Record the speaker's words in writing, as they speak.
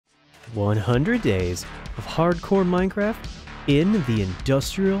100 days of hardcore Minecraft in the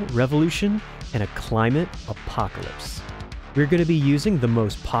Industrial Revolution and a climate apocalypse. We're going to be using the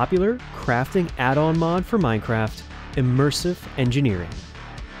most popular crafting add-on mod for Minecraft, Immersive Engineering.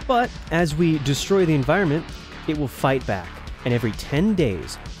 But as we destroy the environment, it will fight back, and every 10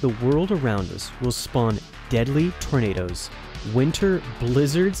 days, the world around us will spawn deadly tornadoes, winter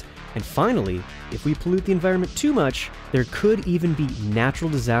blizzards, and finally, if we pollute the environment too much, there could even be natural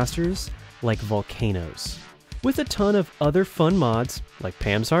disasters like volcanoes. With a ton of other fun mods, like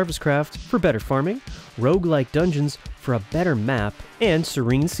Pam's Harvestcraft for better farming, Roguelike Dungeons for a better map, and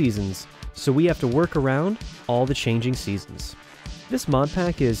serene seasons, so we have to work around all the changing seasons. This mod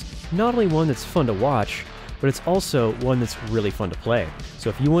pack is not only one that's fun to watch, but it's also one that's really fun to play. So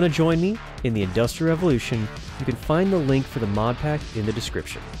if you want to join me in the Industrial Revolution, you can find the link for the mod pack in the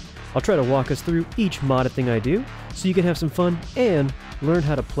description. I'll try to walk us through each modded thing I do, so you can have some fun and learn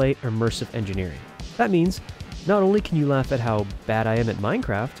how to play Immersive Engineering. That means not only can you laugh at how bad I am at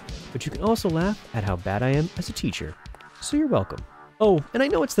Minecraft, but you can also laugh at how bad I am as a teacher. So you're welcome. Oh, and I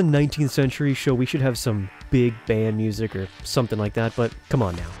know it's the 19th century, so we should have some big band music or something like that, but come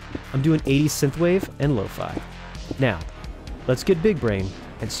on now. I'm doing 80s synthwave and lo-fi. Now, let's get big brain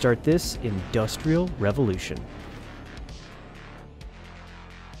and start this Industrial Revolution.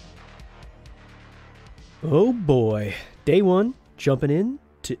 Oh boy, day one, jumping in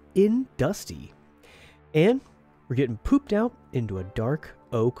to Industy. And we're getting pooped out into a dark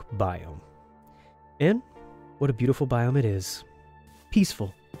oak biome. And what a beautiful biome it is.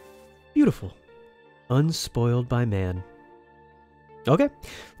 Peaceful, beautiful, unspoiled by man. Okay,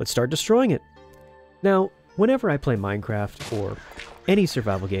 let's start destroying it. Now, whenever I play Minecraft, or any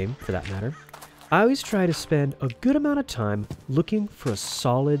survival game for that matter, I always try to spend a good amount of time looking for a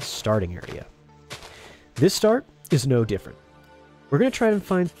solid starting area. This start is no different. We're going to try and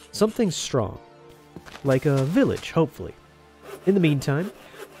find something strong, like a village, hopefully. In the meantime,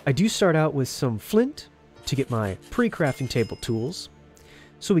 I do start out with some flint to get my pre-crafting table tools.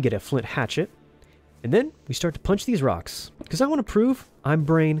 So we get a flint hatchet, and then we start to punch these rocks, because I want to prove I'm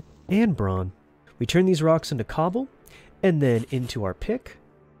brain and brawn. We turn these rocks into cobble, and then into our pick,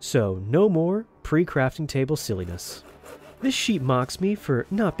 so no more pre-crafting table silliness. This sheep mocks me for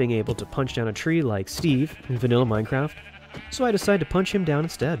not being able to punch down a tree like Steve in vanilla Minecraft, so I decide to punch him down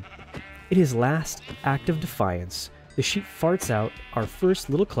instead. In his last act of defiance, the sheep farts out our first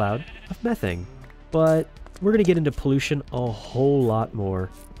little cloud of methane, but we're going to get into pollution a whole lot more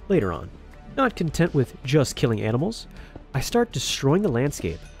later on. Not content with just killing animals, I start destroying the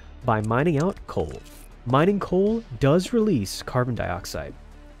landscape by mining out coal. Mining coal does release carbon dioxide,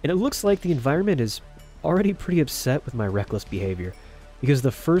 and it looks like the environment is already pretty upset with my reckless behavior, because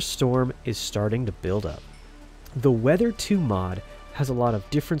the first storm is starting to build up. The Weather 2 mod has a lot of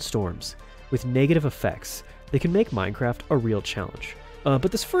different storms with negative effects that can make Minecraft a real challenge.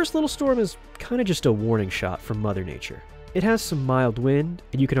 But this first little storm is kind of just a warning shot from Mother Nature. It has some mild wind,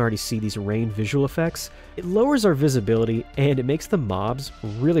 and you can already see these rain visual effects. It lowers our visibility, and it makes the mobs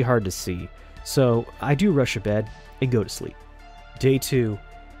really hard to see, so I do rush to bed and go to sleep. Day 2,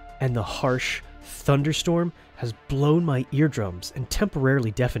 and the harsh thunderstorm has blown my eardrums and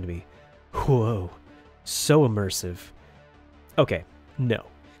temporarily deafened me. Whoa, so immersive. Okay, no,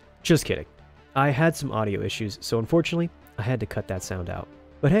 just kidding. I had some audio issues, so unfortunately, I had to cut that sound out.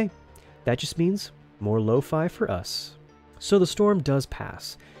 But hey, that just means more lo-fi for us. So the storm does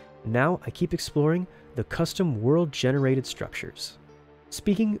pass. Now I keep exploring the custom world-generated structures.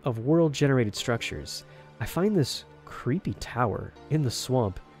 Speaking of world-generated structures, I find this creepy tower in the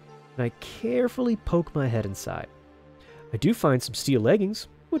swamp, and I carefully poke my head inside. I do find some steel leggings,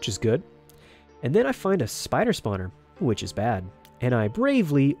 which is good. And then I find a spider spawner, which is bad, and I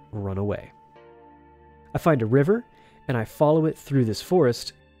bravely run away. I find a river, and I follow it through this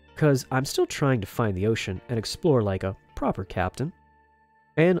forest, because I'm still trying to find the ocean and explore like a proper captain.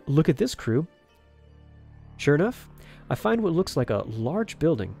 And look at this crew. Sure enough, I find what looks like a large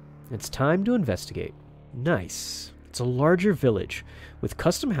building. It's time to investigate. Nice. It's a larger village with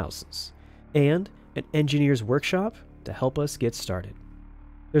custom houses and an engineer's workshop to help us get started.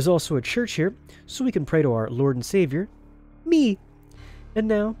 There's also a church here, so we can pray to our Lord and Savior, me. And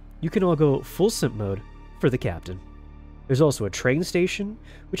now you can all go full simp mode for the captain. There's also a train station,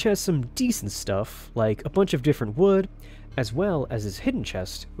 which has some decent stuff, like a bunch of different wood, as well as this hidden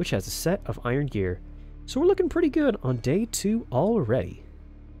chest, which has a set of iron gear. So we're looking pretty good on day 2 already.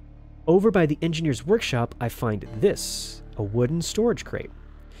 Over by the engineer's workshop, I find this, a wooden storage crate.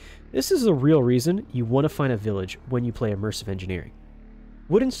 This is the real reason you want to find a village when you play Immersive Engineering.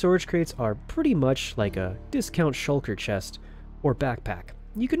 Wooden storage crates are pretty much like a discount shulker chest or backpack.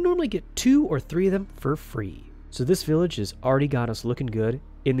 you can normally get 2 or 3 of them for free. So this village has already got us looking good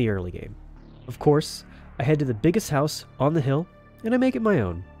in the early game. Of course, I head to the biggest house on the hill, and I make it my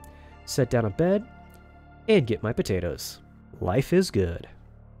own. Set down a bed, and get my potatoes. Life is good.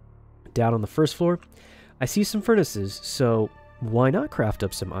 Down on the first floor, I see some furnaces, so why not craft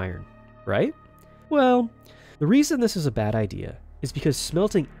up some iron, right? Well, the reason this is a bad idea is because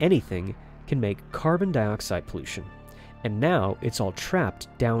smelting anything can make carbon dioxide pollution, and now it's all trapped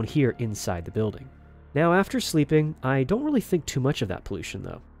down here inside the building. Now after sleeping, I don't really think too much of that pollution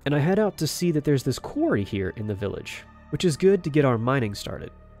though, and I head out to see that there's this quarry here in the village, which is good to get our mining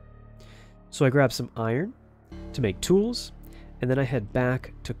started. So I grab some iron to make tools, and then I head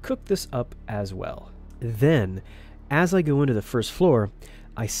back to cook this up as well. Then, as I go into the first floor,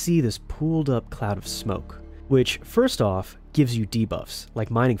 I see this pooled up cloud of smoke, which first off gives you debuffs like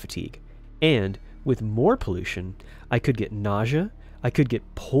mining fatigue, and with more pollution, I could get nausea, I could get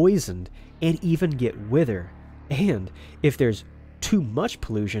poisoned, and even get wither, and if there's too much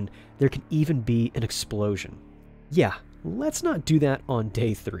pollution, there can even be an explosion. Yeah, let's not do that on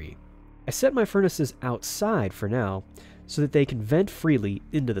day 3. I set my furnaces outside for now, so that they can vent freely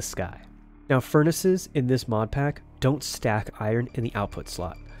into the sky. Now furnaces in this mod pack don't stack iron in the output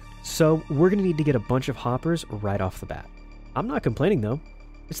slot, so we're going to need to get a bunch of hoppers right off the bat. I'm not complaining though,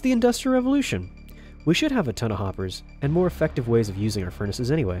 it's the Industrial Revolution. We should have a ton of hoppers and more effective ways of using our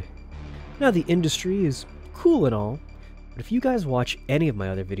furnaces anyway. Now the industry is cool and all, but if you guys watch any of my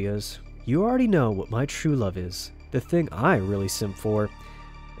other videos, you already know what my true love is, the thing I really simp for.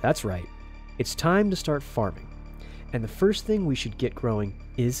 That's right, it's time to start farming. And the first thing we should get growing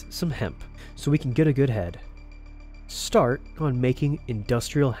is some hemp, so we can get a good head. Start on making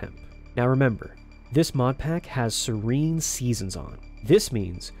industrial hemp. Now remember, this mod pack has serene seasons on. This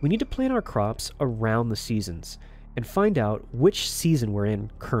means we need to plant our crops around the seasons and find out which season we're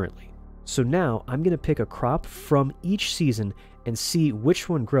in currently. So now I'm going to pick a crop from each season and see which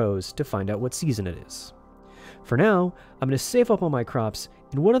one grows to find out what season it is. For now, I'm going to save up all my crops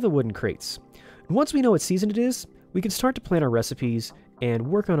in one of the wooden crates. And once we know what season it is, we can start to plan our recipes and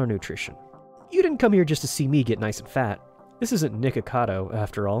work on our nutrition. You didn't come here just to see me get nice and fat. This isn't Nikocado,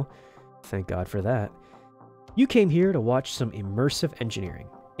 after all. Thank God for that. You came here to watch some immersive engineering,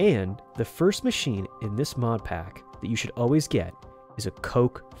 and the first machine in this mod pack that you should always get is a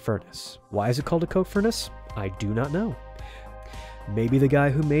coke furnace. Why is it called a coke furnace? I do not know. Maybe the guy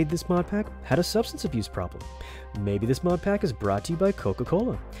who made this mod pack had a substance abuse problem. Maybe this mod pack is brought to you by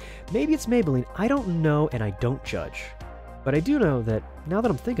Coca-Cola. Maybe it's Maybelline. I don't know and I don't judge. But I do know that now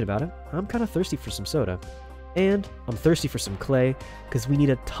that I'm thinking about it, I'm kind of thirsty for some soda. And I'm thirsty for some clay because we need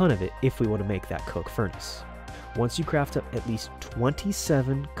a ton of it if we want to make that coke furnace. Once you craft up at least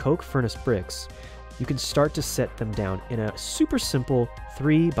 27 coke furnace bricks, you can start to set them down in a super simple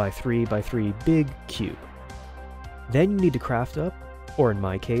 3x3x3 big cube. Then you need to craft up, or in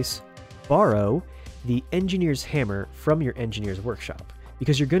my case, borrow the engineer's hammer from your engineer's workshop,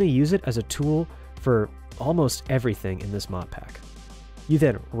 because you're going to use it as a tool for almost everything in this mod pack. You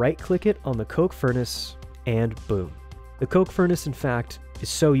then right-click it on the coke furnace, and boom. The coke furnace, in fact, is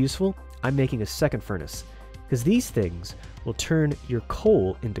so useful, I'm making a second furnace, because these things will turn your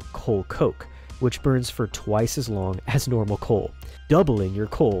coal into coal coke, which burns for twice as long as normal coal, doubling your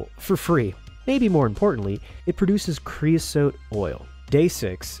coal for free. Maybe more importantly, it produces creosote oil. Day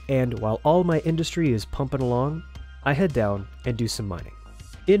 6, and while all my industry is pumping along, I head down and do some mining.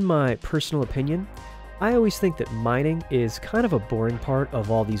 In my personal opinion, I always think that mining is kind of a boring part of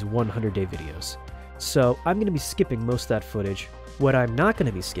all these 100-day videos. So I'm going to be skipping most of that footage. What I'm not going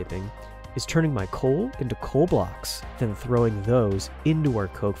to be skipping is turning my coal into coal blocks, then throwing those into our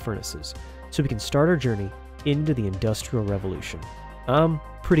coke furnaces, so we can start our journey into the Industrial Revolution. I'm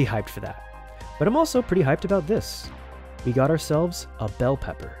pretty hyped for that. But I'm also pretty hyped about this. We got ourselves a bell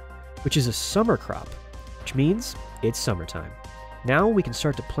pepper, which is a summer crop, which means it's summertime. Now we can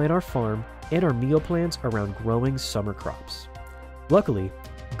start to plan our farm and our meal plans around growing summer crops. Luckily,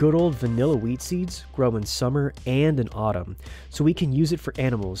 good old vanilla wheat seeds grow in summer and in autumn, so we can use it for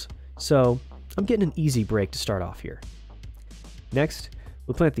animals, so I'm getting an easy break to start off here. Next,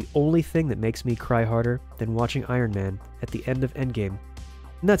 we'll plant the only thing that makes me cry harder than watching Iron Man at the end of Endgame,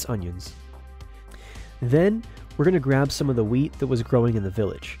 and that's onions. Then, we're going to grab some of the wheat that was growing in the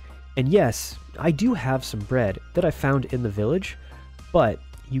village. And yes, I do have some bread that I found in the village, but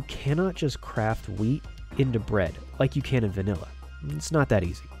you cannot just craft wheat into bread like you can in vanilla. It's not that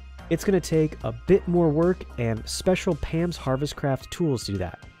easy. It's going to take a bit more work and special Pam's Harvest Craft tools to do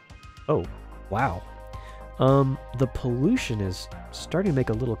that. Oh, wow. The pollution is starting to make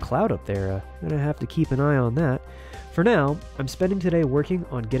a little cloud up there. I'm gonna have to keep an eye on that. For now, I'm spending today working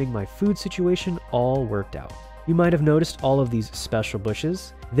on getting my food situation all worked out. You might have noticed all of these special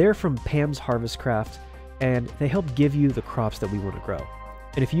bushes. They're from Pam's Harvest Craft, and they help give you the crops that we want to grow.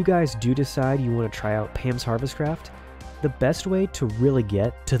 And if you guys do decide you want to try out Pam's Harvest Craft, the best way to really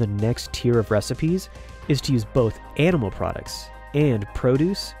get to the next tier of recipes is to use both animal products and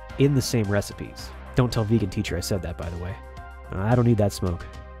produce in the same recipes. Don't tell vegan teacher I said that, by the way. I don't need that smoke.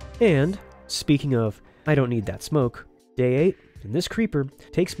 And speaking of I don't need that smoke, day 8, and this creeper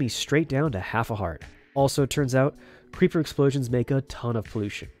takes me straight down to half a heart. Also, turns out, creeper explosions make a ton of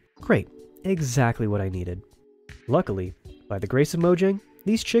pollution. Great, exactly what I needed. Luckily, by the grace of Mojang,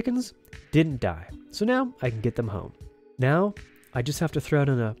 these chickens didn't die, so now I can get them home. Now, I just have to throw in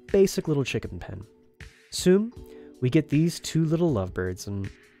a basic little chicken pen. Soon, we get these 2 little lovebirds, and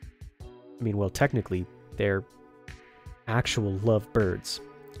I mean, well, technically, they're actual lovebirds.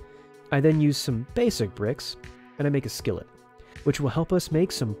 I then use some basic bricks, and I make a skillet, which will help us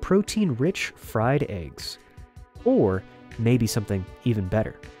make some protein-rich fried eggs. Or maybe something even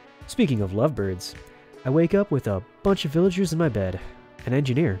better. Speaking of lovebirds, I wake up with a bunch of villagers in my bed, an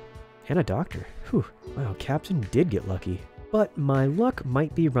engineer, and a doctor. Whew, wow, Captain did get lucky. But my luck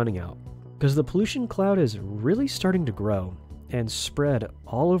might be running out, because the pollution cloud is really starting to grow and spread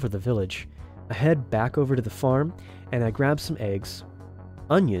all over the village. I head back over to the farm, and I grab some eggs,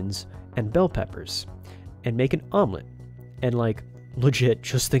 onions, and bell peppers, and make an omelet. And like, legit,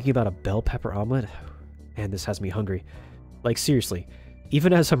 just thinking about a bell pepper omelet, man, this has me hungry. Like, seriously,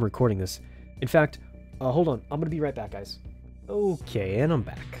 even as I'm recording this. In fact, hold on, I'm gonna be right back, guys. Okay, and I'm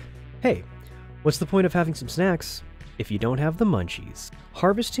back. Hey, what's the point of having some snacks if you don't have the munchies?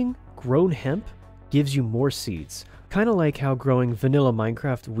 Harvesting grown hemp gives you more seeds, kind of like how growing vanilla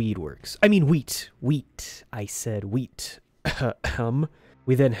Minecraft weed works. I mean wheat. I said wheat.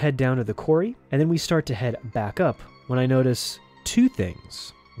 We then head down to the quarry, and then we start to head back up when I notice 2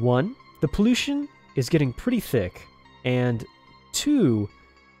 things. 1, the pollution is getting pretty thick, and 2,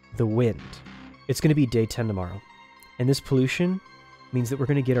 the wind. It's going to be day 10 tomorrow, and this pollution means that we're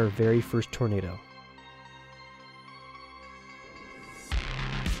going to get our very first tornado.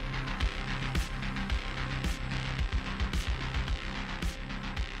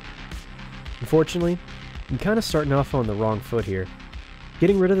 Unfortunately, I'm kind of starting off on the wrong foot here.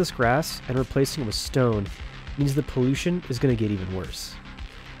 Getting rid of this grass and replacing it with stone means the pollution is going to get even worse.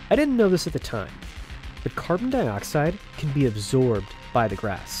 I didn't know this at the time, but carbon dioxide can be absorbed by the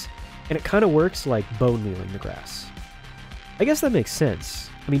grass, and it kind of works like bone mealing the grass. I guess that makes sense.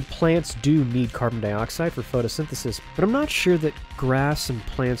 I mean, plants do need carbon dioxide for photosynthesis, but I'm not sure that grass and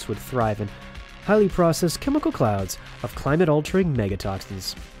plants would thrive in highly processed chemical clouds of climate-altering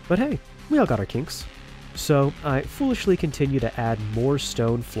megatoxins. But hey, we all got our kinks. So I foolishly continue to add more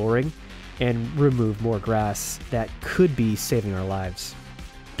stone flooring and remove more grass that could be saving our lives.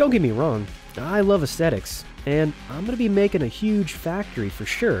 Don't get me wrong, I love aesthetics, and I'm going to be making a huge factory for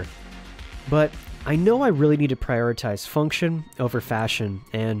sure. But I know I really need to prioritize function over fashion,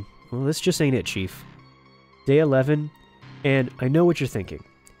 and well, this just ain't it, Chief. Day 11, and I know what you're thinking.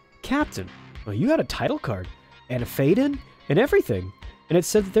 Captain, well, you got a title card, and a fade-in, and everything, and it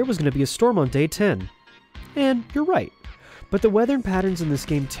said that there was going to be a storm on day 10. And you're right, but the weather patterns in this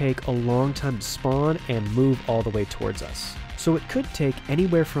game take a long time to spawn and move all the way towards us. So it could take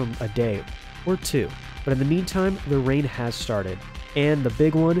anywhere from a day or 2. But in the meantime, the rain has started. And the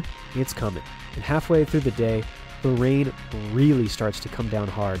big one, it's coming. And halfway through the day, the rain really starts to come down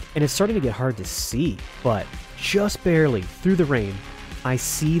hard. And it's starting to get hard to see. But just barely through the rain, I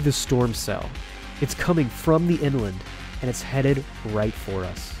see the storm cell. It's coming from the inland, and it's headed right for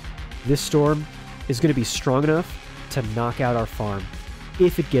us. This storm is going to be strong enough to knock out our farm,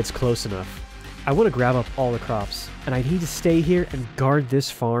 if it gets close enough. I want to grab up all the crops, and I need to stay here and guard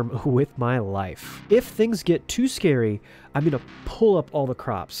this farm with my life. If things get too scary, I'm going to pull up all the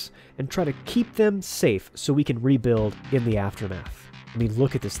crops and try to keep them safe so we can rebuild in the aftermath. I mean,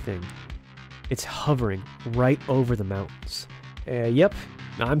 look at this thing. It's hovering right over the mountains. Yep,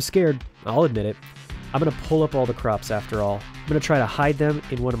 I'm scared, I'll admit it. I'm going to pull up all the crops after all. I'm going to try to hide them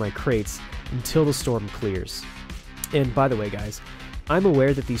in one of my crates until the storm clears. And by the way, guys, I'm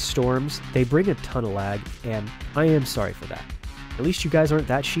aware that these storms, they bring a ton of lag, and I am sorry for that. At least you guys aren't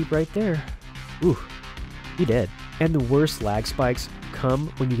that sheep right there. Ooh, you dead. And the worst lag spikes come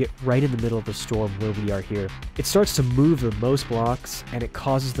when you get right in the middle of the storm where we are here. It starts to move the most blocks, and it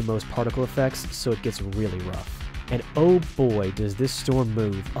causes the most particle effects, so it gets really rough. And oh boy, does this storm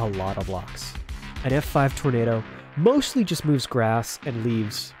move a lot of blocks. An F5 tornado mostly just moves grass and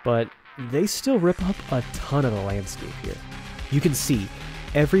leaves, but they still rip up a ton of the landscape here. You can see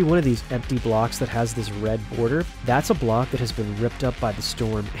every one of these empty blocks that has this red border, that's a block that has been ripped up by the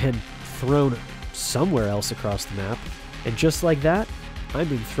storm and thrown somewhere else across the map. And just like that, I'm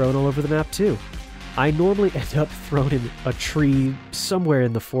being thrown all over the map too. I normally end up thrown in a tree somewhere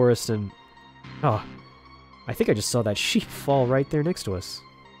in the forest and... oh, I think I just saw that sheep fall right there next to us.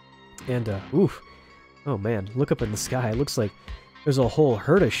 And, oof. Oh man, look up in the sky. It looks like there's a whole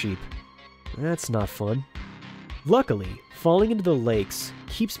herd of sheep. That's not fun. Luckily, falling into the lakes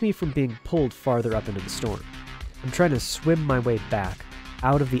keeps me from being pulled farther up into the storm. I'm trying to swim my way back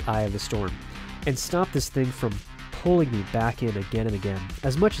out of the eye of the storm and stop this thing from pulling me back in again and again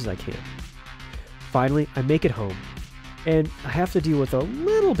as much as I can. Finally, I make it home, and I have to deal with a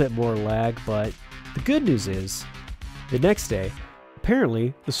little bit more lag, but the good news is, the next day,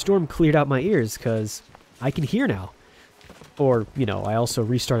 apparently the storm cleared out my ears because I can hear now. Or, you know, I also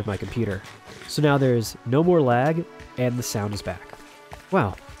restarted my computer. So now there's no more lag, and the sound is back.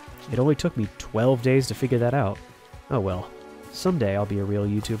 Wow, it only took me 12 days to figure that out. Oh well, someday I'll be a real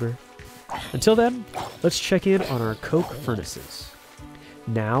YouTuber. Until then, let's check in on our coke furnaces.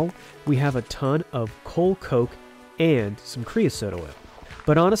 Now, we have a ton of coal coke and some creosote oil.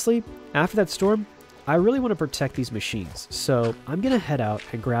 But honestly, after that storm, I really want to protect these machines, so I'm going to head out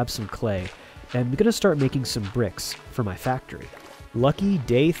and grab some clay, and I'm going to start making some bricks for my factory. Lucky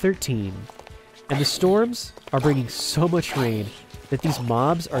day 13. And the storms are bringing so much rain that these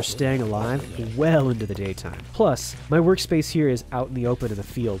mobs are staying alive well into the daytime. Plus, my workspace here is out in the open in the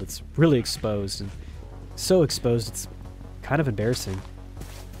field. It's really exposed, and so exposed it's kind of embarrassing.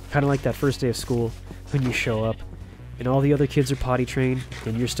 Kind of like that first day of school when you show up and all the other kids are potty trained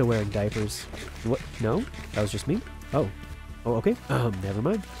and you're still wearing diapers. What? No? That was just me? Oh. Oh, okay. Never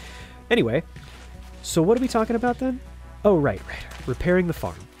mind. Anyway, so what are we talking about then? Oh, right. Repairing the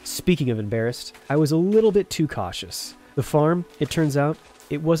farm. Speaking of embarrassed, I was a little bit too cautious. The farm, it turns out,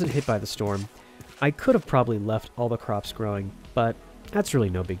 it wasn't hit by the storm. I could have probably left all the crops growing, but that's really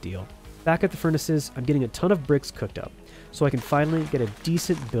no big deal. Back at the furnaces, I'm getting a ton of bricks cooked up, so I can finally get a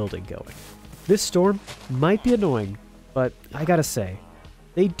decent building going. This storm might be annoying, but I gotta say,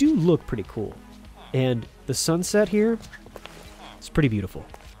 they do look pretty cool. And the sunset here, it's pretty beautiful.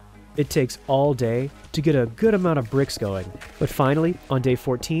 It takes all day to get a good amount of bricks going, but finally, on day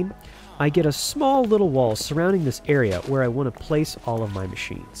 14, I get a small little wall surrounding this area where I want to place all of my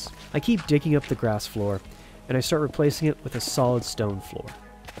machines. I keep digging up the grass floor, and I start replacing it with a solid stone floor.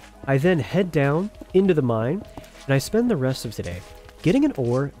 I then head down into the mine, and I spend the rest of today getting an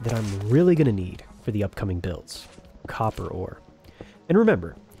ore that I'm really going to need for the upcoming builds. Copper ore. And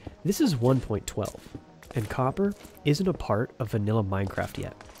remember, this is 1.12, and copper isn't a part of vanilla Minecraft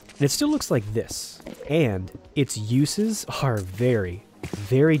yet. And it still looks like this, and its uses are very,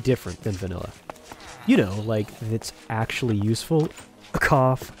 very different than vanilla. You know, like it's actually useful.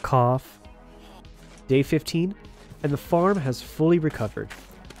 Cough, cough. Day 15, and the farm has fully recovered,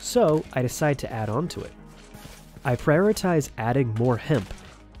 so I decide to add on to it. I prioritize adding more hemp,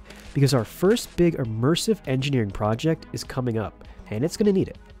 because our first big immersive engineering project is coming up, and it's going to need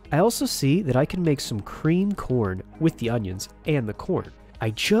it. I also see that I can make some cream corn with the onions and the corn. I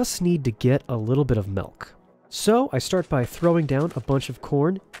just need to get a little bit of milk. So I start by throwing down a bunch of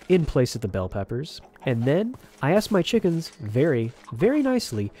corn in place of the bell peppers, and then I ask my chickens very, very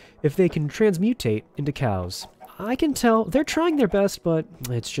nicely if they can transmutate into cows. I can tell they're trying their best, but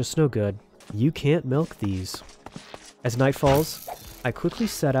it's just no good. You can't milk these. As night falls, I quickly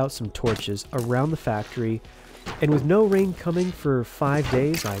set out some torches around the factory, and with no rain coming for 5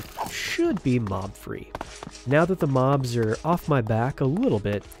 days, I should be mob-free. Now that the mobs are off my back a little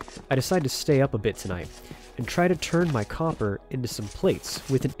bit, I decide to stay up a bit tonight and try to turn my copper into some plates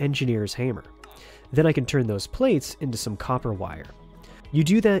with an engineer's hammer. Then I can turn those plates into some copper wire. You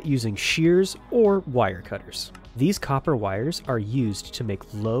do that using shears or wire cutters. These copper wires are used to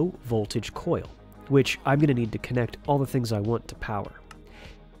make low voltage coil, which I'm going to need to connect all the things I want to power.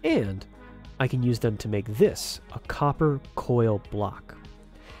 And I can use them to make this, a copper coil block.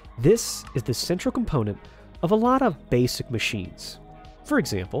 This is the central component of a lot of basic machines. For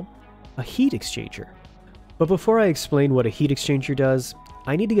example, a heat exchanger. But before I explain what a heat exchanger does,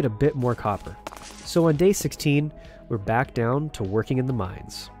 I need to get a bit more copper. So on day 16, we're back down to working in the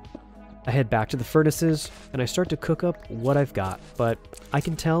mines. I head back to the furnaces, and I start to cook up what I've got, but I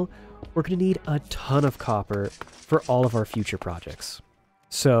can tell we're going to need a ton of copper for all of our future projects.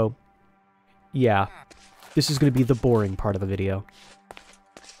 So, yeah, this is going to be the boring part of the video.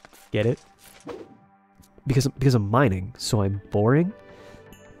 Get it? Because I'm mining, so I'm boring?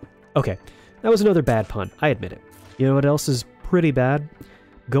 Okay, that was another bad pun, I admit it. You know what else is pretty bad?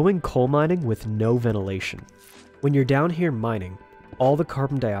 going coal mining with no ventilation. When you're down here mining, all the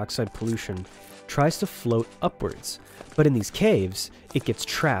carbon dioxide pollution tries to float upwards, but in these caves, it gets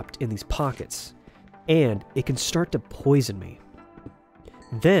trapped in these pockets, and it can start to poison me.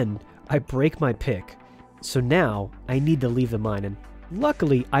 Then, I break my pick, so now I need to leave the mine, and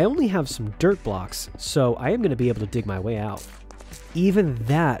luckily, I only have some dirt blocks, so I am going to be able to dig my way out. Even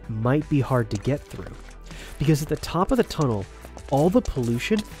that might be hard to get through, because at the top of the tunnel, all the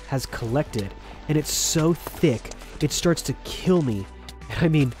pollution has collected, and it's so thick, it starts to kill me. And I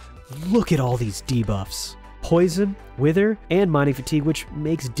mean, look at all these debuffs. Poison, wither, and mining fatigue, which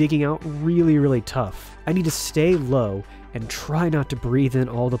makes digging out really, really tough. I need to stay low and try not to breathe in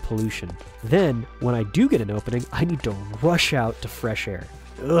all the pollution. Then, when I do get an opening, I need to rush out to fresh air.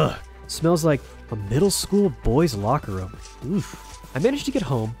 Ugh, smells like a middle school boys' locker room. Oof. I managed to get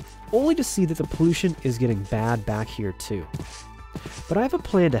home, only to see that the pollution is getting bad back here too. But I have a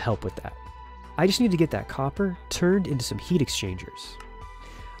plan to help with that. I just need to get that copper turned into some heat exchangers.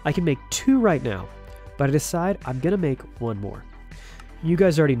 I can make 2 right now, but I decide I'm gonna make 1 more. You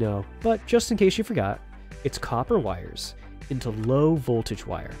guys already know, but just in case you forgot, it's copper wires into low voltage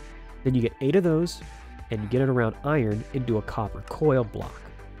wire. Then you get 8 of those, and you get it around iron into a copper coil block.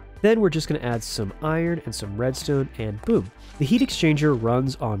 Then we're just gonna add some iron and some redstone, and boom. The heat exchanger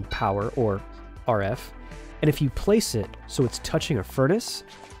runs on power, or RF, and if you place it so it's touching a furnace,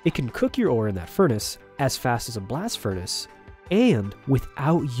 it can cook your ore in that furnace as fast as a blast furnace, and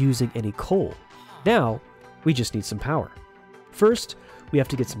without using any coal. Now, we just need some power. First, we have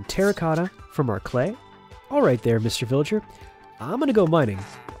to get some terracotta from our clay. All right there, Mr. Villager. I'm gonna go mining.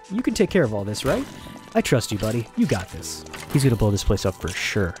 You can take care of all this, right? I trust you, buddy. You got this. He's gonna blow this place up for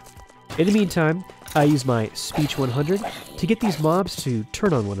sure. In the meantime, I use my speech 100 to get these mobs to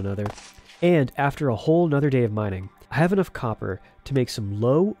turn on one another. And after a whole nother day of mining, I have enough copper to make some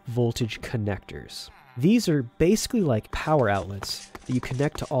low voltage connectors. These are basically like power outlets that you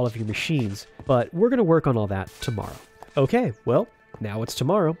connect to all of your machines, but we're gonna work on all that tomorrow. Okay, well, now it's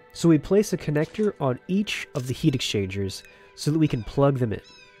tomorrow. So we place a connector on each of the heat exchangers so that we can plug them in.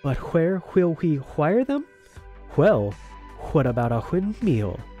 But where will we wire them? Well, what about a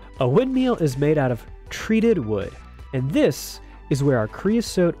windmill? A windmill is made out of treated wood, and this is where our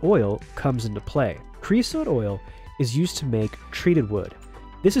creosote oil comes into play. Creosote oil is used to make treated wood.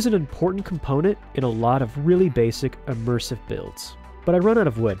 This is an important component in a lot of really basic immersive builds. But I run out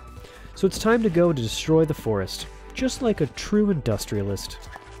of wood, so it's time to go to destroy the forest, just like a true industrialist.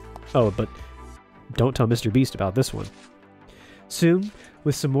 Oh, but don't tell Mr. Beast about this one. Soon,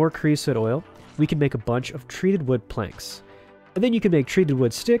 with some more creosote oil, we can make a bunch of treated wood planks. And then you can make treated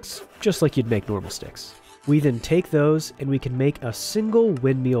wood sticks, just like you'd make normal sticks. We then take those and we can make a single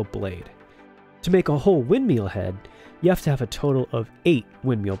windmill blade. To make a whole windmill head, you have to have a total of 8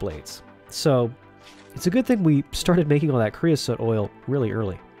 windmill blades. So, it's a good thing we started making all that creosote oil really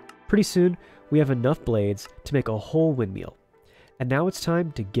early. Pretty soon, we have enough blades to make a whole windmill. And now it's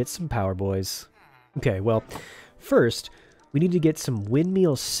time to get some power, boys. Okay, well, first, we need to get some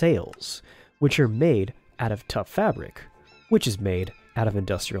windmill sails, which are made out of tough fabric, which is made out of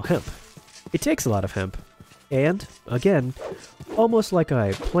industrial hemp. It takes a lot of hemp. And, again, almost like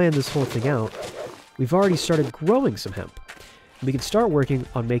I planned this whole thing out, we've already started growing some hemp. And we can start working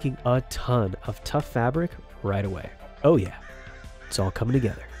on making a ton of tough fabric right away. Oh yeah, it's all coming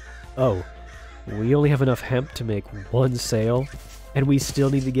together. Oh, we only have enough hemp to make 1 sail, and we still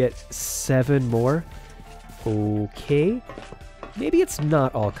need to get 7 more? Okay, maybe it's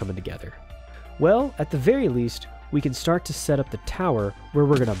not all coming together. Well, at the very least, we can start to set up the tower where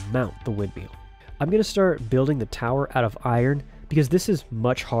we're going to mount the windmill. I'm going to start building the tower out of iron because this is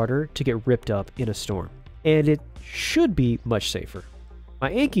much harder to get ripped up in a storm, and it should be much safer.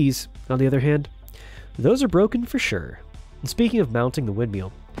 My Ankies, on the other hand, those are broken for sure. And speaking of mounting the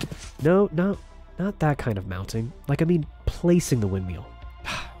windmill, no, not that kind of mounting. Like, I mean placing the windmill.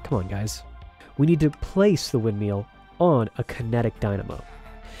 Come on, guys. We need to place the windmill on a kinetic dynamo.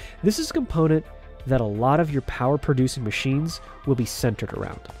 This is a component that a lot of your power-producing machines will be centered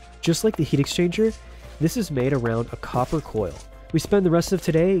around. Just like the heat exchanger, this is made around a copper coil. We spend the rest of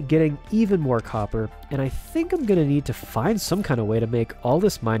today getting even more copper, and I think I'm gonna need to find some kind of way to make all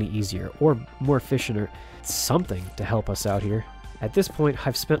this mining easier, or more efficient, or something to help us out here. At this point,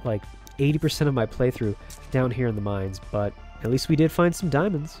 I've spent like 80% of my playthrough down here in the mines, but at least we did find some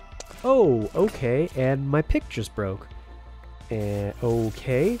diamonds. Oh, okay, and my pick just broke.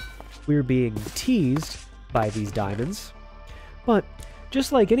 Okay, we're being teased by these diamonds. But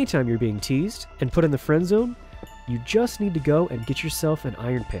just like anytime you're being teased and put in the friend zone, you just need to go and get yourself an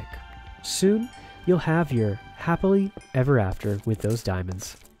iron pick. Soon, you'll have your happily ever after with those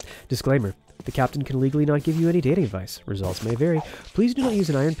diamonds. Disclaimer. The captain can legally not give you any dating advice. Results may vary. Please do not use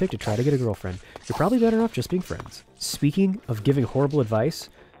an iron pick to try to get a girlfriend. You're probably better off just being friends. Speaking of giving horrible advice,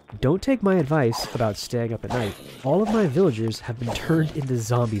 don't take my advice about staying up at night. All of my villagers have been turned into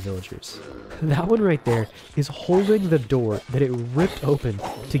zombie villagers. That one right there is holding the door that it ripped open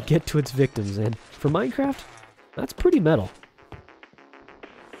to get to its victims, and for Minecraft, that's pretty metal.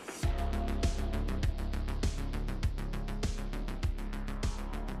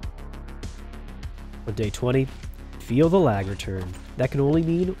 On day 20, feel the lag return. That can only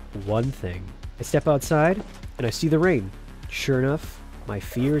mean one thing. I step outside, and I see the rain. Sure enough, my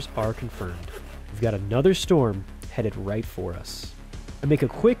fears are confirmed. We've got another storm headed right for us. I make a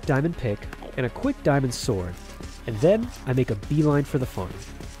quick diamond pick and a quick diamond sword, and then I make a beeline for the farm.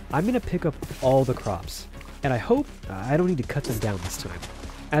 I'm going to pick up all the crops, and I hope I don't need to cut them down this time.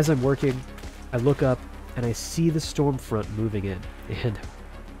 As I'm working, I look up, and I see the storm front moving in, and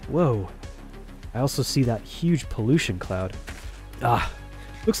whoa. I also see that huge pollution cloud.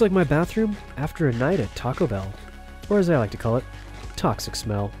 Looks like my bathroom after a night at Taco Bell. Or as I like to call it, toxic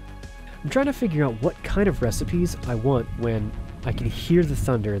smell. I'm trying to figure out what kind of recipes I want when I can hear the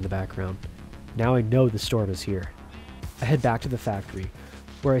thunder in the background. Now I know the storm is here. I head back to the factory,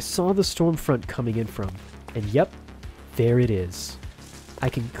 where I saw the storm front coming in from. And yep, there it is. I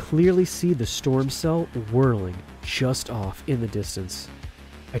can clearly see the storm cell whirling just off in the distance.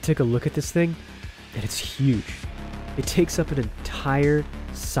 I took a look at this thing, and it's huge. It takes up an entire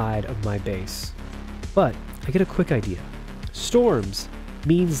side of my base. But I get a quick idea. Storms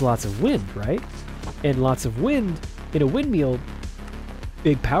means lots of wind, right? And lots of wind in a windmill,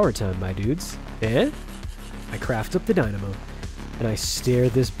 big power time, my dudes. Eh? I craft up the dynamo, and I stare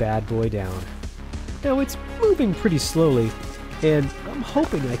this bad boy down. Now it's moving pretty slowly, and I'm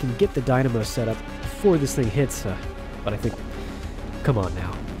hoping I can get the dynamo set up before this thing hits, but I think, come on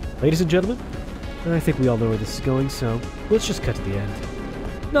now. Ladies and gentlemen, I think we all know where this is going, so let's just cut to the end.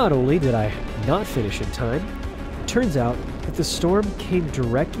 Not only did I not finish in time, it turns out that the storm came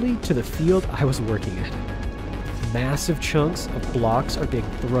directly to the field I was working in. Massive chunks of blocks are being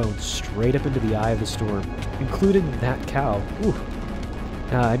thrown straight up into the eye of the storm, including that cow. Ooh.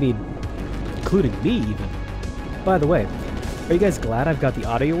 Including me even. By the way, are you guys glad I've got the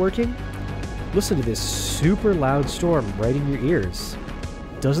audio working? Listen to this super loud storm right in your ears.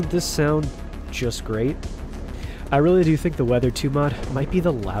 Doesn't this sound just great? I really do think the Weather 2 mod might be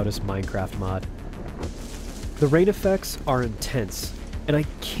the loudest Minecraft mod. The rain effects are intense, and I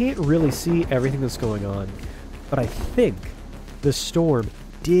can't really see everything that's going on, but I think the storm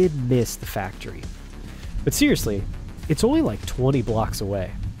did miss the factory. But seriously, it's only like 20 blocks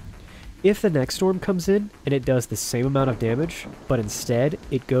away. If the next storm comes in and it does the same amount of damage, but instead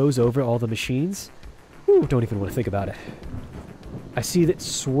it goes over all the machines, don't even want to think about it. I see that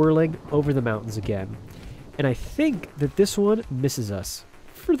swirling over the mountains again, and I think that this one misses us,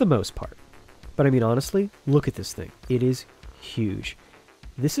 for the most part. But I mean, honestly, look at this thing. It is huge.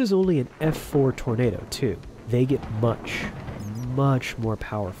 This is only an F4 tornado, too. They get much, much more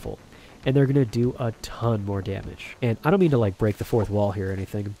powerful, and they're going to do a ton more damage. And I don't mean to, like, break the fourth wall here or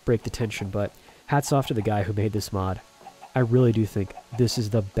anything, break the tension, but hats off to the guy who made this mod. I really do think this is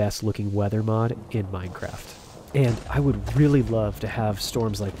the best-looking weather mod in Minecraft. And I would really love to have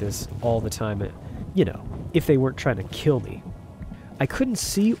storms like this all the time, you know, if they weren't trying to kill me. I couldn't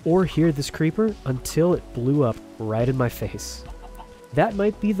see or hear this creeper until it blew up right in my face. That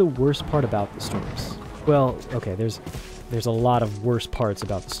might be the worst part about the storms. Well, okay, there's a lot of worse parts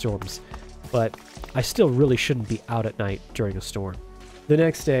about the storms, but I still really shouldn't be out at night during a storm. The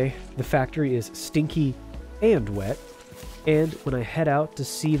next day, the factory is stinky and wet, and when I head out to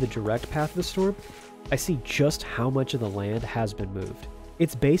see the direct path of the storm, I see just how much of the land has been moved.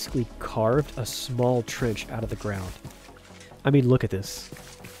 It's basically carved a small trench out of the ground. I mean, look at this.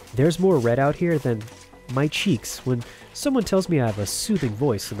 There's more red out here than my cheeks when someone tells me I have a soothing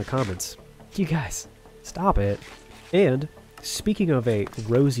voice in the comments. You guys, stop it. And speaking of a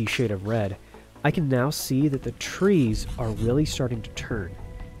rosy shade of red, I can now see that the trees are really starting to turn.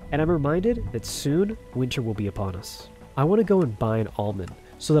 And I'm reminded that soon winter will be upon us. I want to go and buy an almond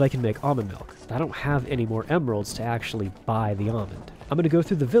so that I can make almond milk. I don't have any more emeralds to actually buy the almond. I'm going to go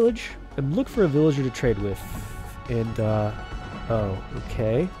through the village and look for a villager to trade with. And, oh,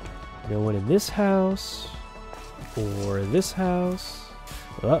 okay. No one in this house or this house.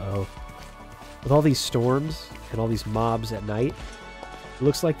 Uh-oh. With all these storms and all these mobs at night, it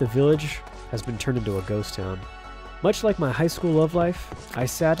looks like the village has been turned into a ghost town. Much like my high school love life, I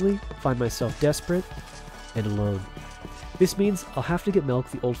sadly find myself desperate and alone. This means I'll have to get milk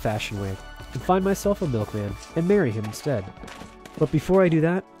the old-fashioned way and find myself a milkman and marry him instead. But before I do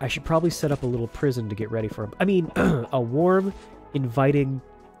that, I should probably set up a little prison to get ready for him. I mean, a warm, inviting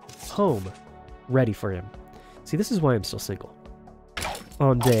home ready for him. See, this is why I'm still single.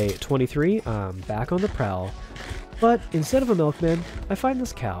 On day 23, I'm back on the prowl, but instead of a milkman, I find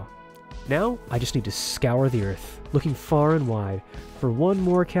this cow. Now, I just need to scour the earth, looking far and wide for one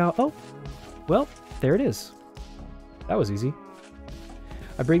more cow. Oh, well, there it is. That was easy.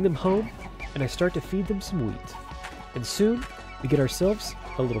 I bring them home, and I start to feed them some wheat. And soon, we get ourselves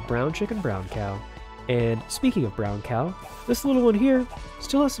a little brown chicken brown cow. And speaking of brown cow, this little one here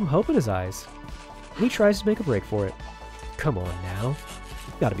still has some hope in his eyes. He tries to make a break for it. Come on now.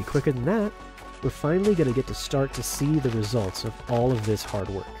 Gotta be quicker than that. We're finally gonna get to start to see the results of all of this hard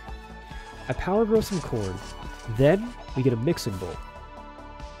work. I power grow some corn. Then we get a mixing bowl.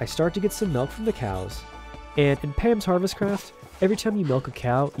 I start to get some milk from the cows. And in Pam's Harvest Craft, every time you milk a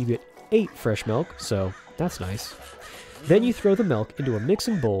cow, you get 8 fresh milk, so that's nice. Then you throw the milk into a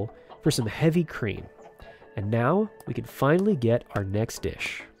mixing bowl for some heavy cream. And now we can finally get our next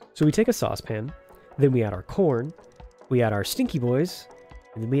dish. So we take a saucepan, then we add our corn, we add our stinky boys,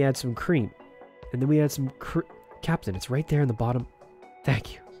 and then we add some cream. And then we add some Captain, it's right there in the bottom.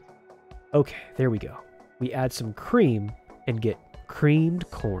 Thank you. Okay, there we go. We add some cream and get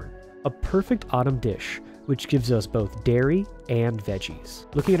creamed corn. A perfect autumn dish, which gives us both dairy and veggies.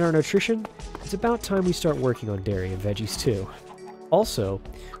 Looking at our nutrition, it's about time we start working on dairy and veggies too. Also,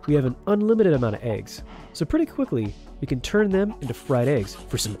 we have an unlimited amount of eggs, so pretty quickly we can turn them into fried eggs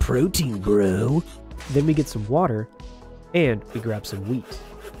for some protein, bro. Then we get some water, and we grab some wheat.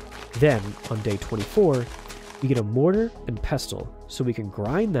 Then, on day 24, we get a mortar and pestle, so we can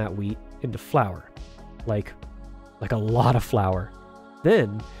grind that wheat into flour. Like a lot of flour.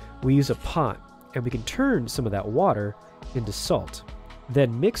 Then, we use a pot, and we can turn some of that water into salt.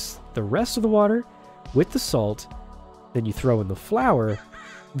 Then mix the rest of the water with the salt, then you throw in the flour.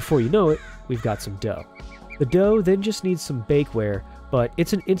 Before you know it, we've got some dough. The dough then just needs some bakeware, but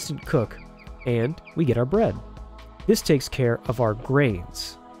it's an instant cook, and we get our bread. This takes care of our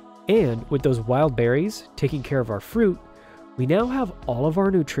grains. And with those wild berries taking care of our fruit, we now have all of our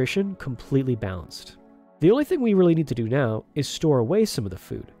nutrition completely balanced. The only thing we really need to do now is store away some of the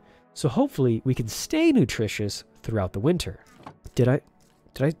food. So hopefully we can stay nutritious throughout the winter. Did I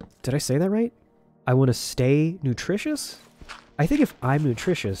say that right? I want to stay nutritious? I think if I'm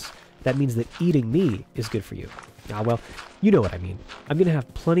nutritious, that means that eating me is good for you. Ah, well, you know what I mean. I'm going to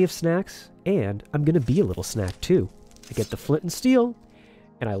have plenty of snacks, and I'm going to be a little snack too. I get the flint and steel,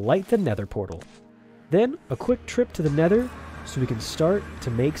 and I light the nether portal. Then a quick trip to the nether so we can start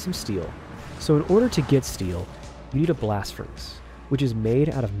to make some steel. So in order to get steel, you need a blast furnace, which is made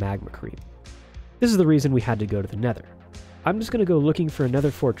out of magma cream. This is the reason we had to go to the nether. I'm just going to go looking for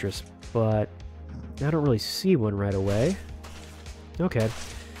another fortress, but I don't really see one right away. Okay,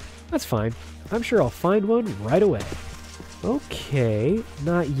 that's fine. I'm sure I'll find one right away. Okay,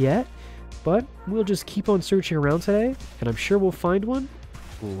 not yet, but we'll just keep on searching around today, and I'm sure we'll find one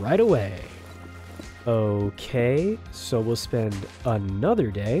right away. Okay, so we'll spend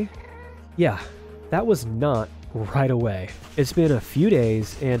another day. Yeah, that was not right away. It's been a few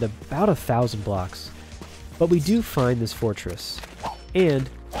days and about 1,000 blocks, but we do find this fortress, and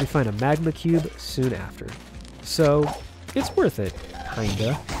we find a magma cube soon after. So, it's worth it,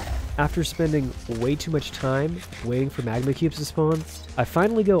 kinda. After spending way too much time waiting for magma cubes to spawn, I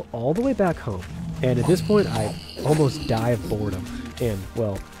finally go all the way back home, and at this point I almost die of boredom, and,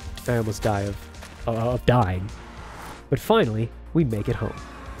 well, I almost die of dying. But finally, we make it home.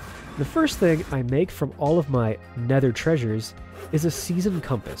 The first thing I make from all of my nether treasures is a season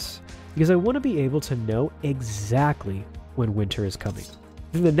compass, because I want to be able to know exactly when winter is coming.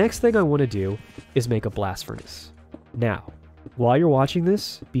 Then the next thing I want to do is make a blast furnace. Now, while you're watching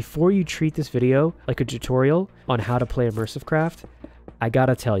this, before you treat this video like a tutorial on how to play Immersive Craft, I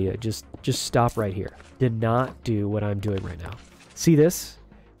gotta tell you, just stop right here. Do not do what I'm doing right now. See this?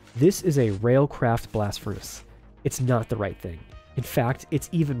 This is a Railcraft blast furnace. It's not the right thing. In fact, it's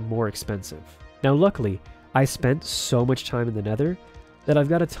even more expensive. Now luckily, I spent so much time in the nether that I've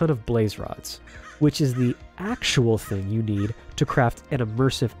got a ton of blaze rods, which is the actual thing you need to craft an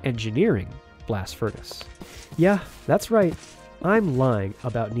Immersive Engineering blast furnace. Yeah, that's right. I'm lying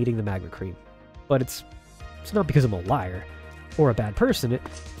about needing the magma cream. But it's not because I'm a liar or a bad person.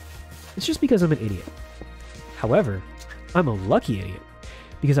 It's just because I'm an idiot. However, I'm a lucky idiot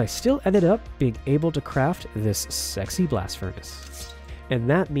because I still ended up being able to craft this sexy blast furnace. And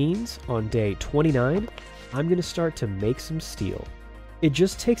that means on day 29, I'm going to start to make some steel. It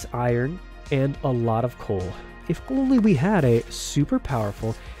just takes iron and a lot of coal. if only we had a super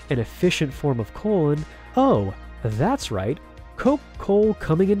powerful and efficient form of coal and, oh, that's right, coke coal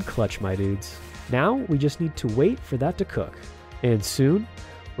coming in clutch, my dudes. Now we just need to wait for that to cook. And soon,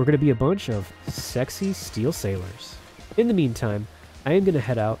 we're going to be a bunch of sexy steel sailors. In the meantime, I am going to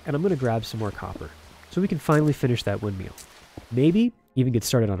head out and I'm going to grab some more copper so we can finally finish that windmill. Maybe even get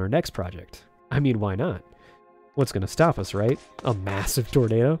started on our next project. I mean, why not? What's going to stop us, right? A massive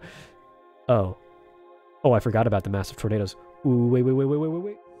tornado? Oh. Oh, I forgot about the massive tornadoes. Ooh, wait.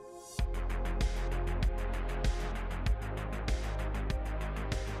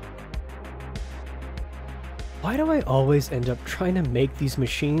 Why do I always end up trying to make these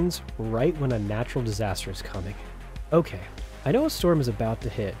machines right when a natural disaster is coming? Okay, I know a storm is about to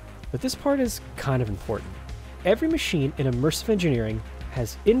hit, but this part is kind of important. Every machine in Immersive Engineering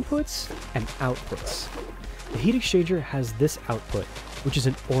has inputs and outputs. The heat exchanger has this output, which is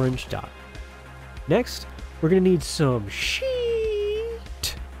an orange dot. Next, we're going to need some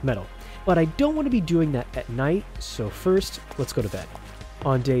sheet metal, but I don't want to be doing that at night, so first, let's go to bed.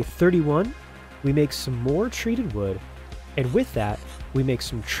 On day 31, we make some more treated wood, and with that, we make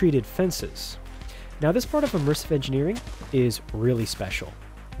some treated fences. Now this part of Immersive Engineering is really special.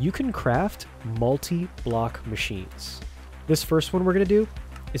 You can craft multi-block machines. This first one we're going to do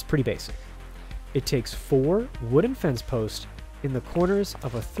is pretty basic. It takes 4 wooden fence posts in the corners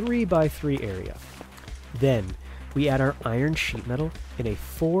of a 3x3 area. Then we add our iron sheet metal in a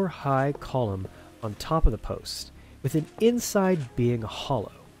 4-high column on top of the post, with an inside being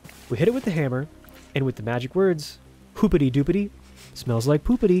hollow. We hit it with the hammer, and with the magic words, hoopity doopity, smells like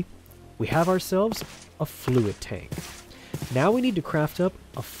poopity, we have ourselves a fluid tank. Now we need to craft up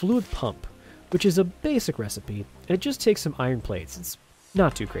a fluid pump, which is a basic recipe, and it just takes some iron plates. It's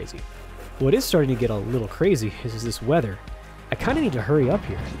not too crazy. What is starting to get a little crazy is this weather. I kind of need to hurry up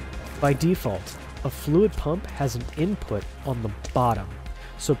here. By default, a fluid pump has an input on the bottom,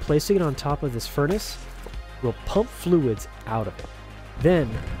 so placing it on top of this furnace will pump fluids out of it. Then,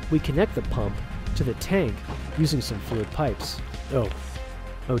 we connect the pump to the tank using some fluid pipes. Oh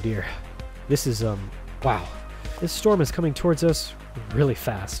dear. This is, wow. This storm is coming towards us really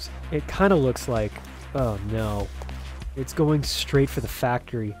fast. It kind of looks like, oh no. It's going straight for the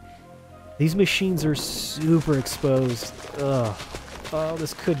factory. These machines are super exposed. Ugh. Oh,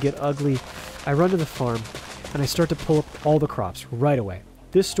 this could get ugly. I run to the farm, and I start to pull up all the crops right away.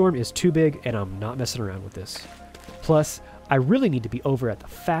 This storm is too big, and I'm not messing around with this. Plus, I really need to be over at the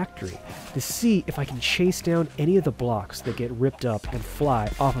factory to see if I can chase down any of the blocks that get ripped up and fly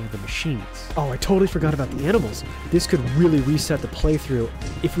off of the machines. Oh, I totally forgot about the animals. This could really reset the playthrough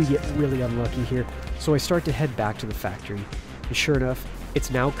if we get really unlucky here. So I start to head back to the factory. And sure enough, it's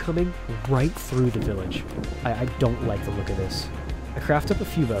now coming right through the village. I don't like the look of this. I craft up a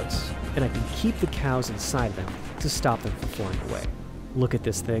few boats, and I can keep the cows inside them to stop them from flying away. Look at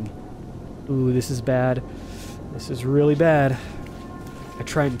this thing. Ooh, this is bad. This is really bad. I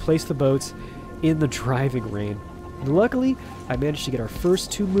try and place the boats in the driving rain. And luckily, I managed to get our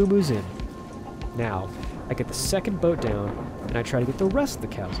first 2 moo-moos in. Now, I get the second boat down, and I try to get the rest of the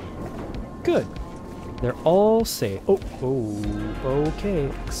cows in. Good. They're all safe. Oh,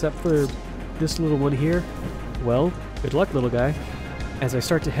 okay. Except for this little one here. Well, good luck, little guy. As I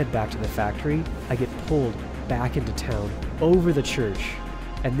start to head back to the factory, I get pulled back into town, over the church.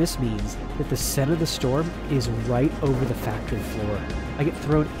 And this means that the center of the storm is right over the factory floor. I get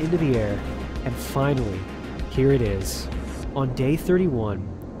thrown into the air, and finally, here it is. On day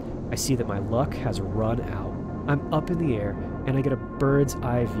 31, I see that my luck has run out. I'm up in the air, and I get a bird's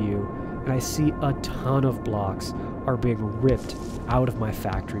eye view, and I see a ton of blocks are being ripped out of my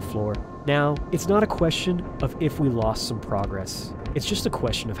factory floor. Now, it's not a question of if we lost some progress. It's just a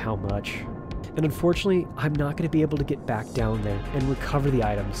question of how much. And unfortunately, I'm not going to be able to get back down there and recover the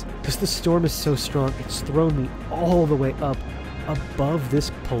items because the storm is so strong, it's thrown me all the way up above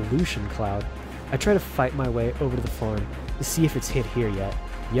this pollution cloud. I try to fight my way over to the farm to see if it's hit here yet.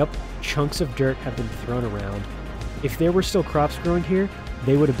 Yep, chunks of dirt have been thrown around. If there were still crops growing here,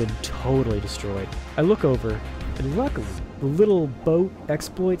 they would have been totally destroyed. I look over, and luckily, the little boat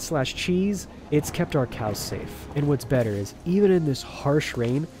exploit / cheese, it's kept our cows safe. And what's better is, even in this harsh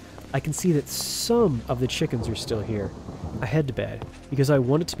rain, I can see that some of the chickens are still here. I head to bed because I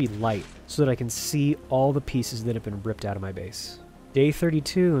want it to be light so that I can see all the pieces that have been ripped out of my base. Day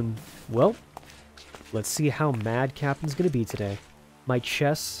 32 and, well, let's see how mad Captain's gonna be today. My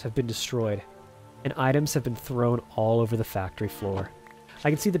chests have been destroyed and items have been thrown all over the factory floor. I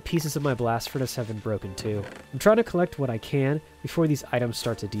can see the pieces of my blast furnace have been broken too. I'm trying to collect what I can before these items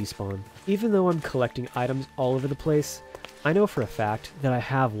start to despawn. Even though I'm collecting items all over the place, I know for a fact that I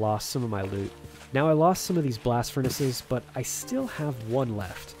have lost some of my loot. Now I lost some of these blast furnaces, but I still have one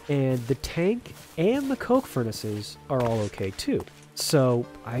left. And the tank and the coke furnaces are all okay too. So,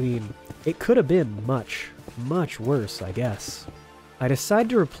 I mean, it could have been much, much worse, I guess. I decide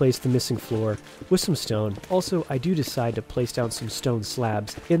to replace the missing floor with some stone. Also, I do decide to place down some stone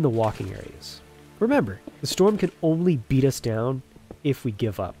slabs in the walking areas. Remember, the storm can only beat us down if we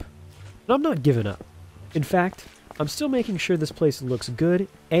give up. And I'm not giving up. In fact, I'm still making sure this place looks good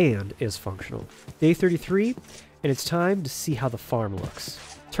and is functional. Day 33, and it's time to see how the farm looks.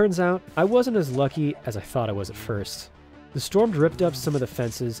 Turns out, I wasn't as lucky as I thought I was at first. The storm ripped up some of the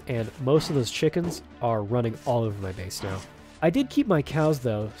fences, and most of those chickens are running all over my base now. I did keep my cows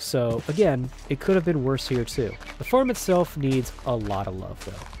though, so again, it could have been worse here too. The farm itself needs a lot of love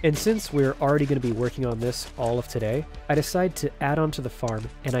though. And since we're already going to be working on this all of today, I decide to add on to the farm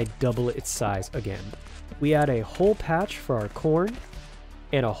and I double its size again. We add a whole patch for our corn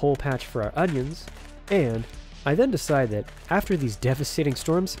and a whole patch for our onions, and I then decide that after these devastating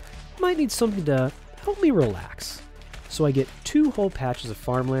storms, I might need something to help me relax. So I get 2 whole patches of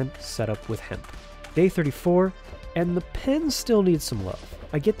farmland set up with hemp. Day 34, and the pen still needs some love.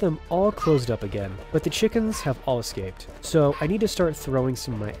 I get them all closed up again, but the chickens have all escaped, so I need to start throwing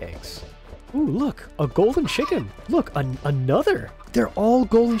some of my eggs. Ooh, look, a golden chicken. Look, another. They're all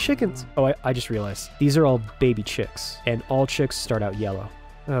golden chickens. Oh, I just realized. These are all baby chicks, and all chicks start out yellow.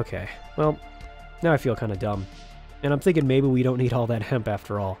 Okay, well, now I feel kind of dumb. And I'm thinking maybe we don't need all that hemp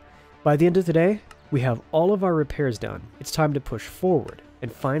after all. By the end of the day, we have all of our repairs done. It's time to push forward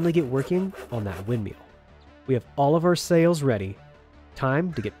and finally get working on that windmill. We have all of our sails ready.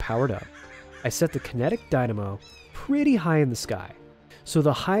 Time to get powered up. I set the kinetic dynamo pretty high in the sky. So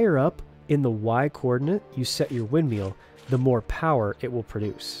the higher up in the Y coordinate you set your windmill, the more power it will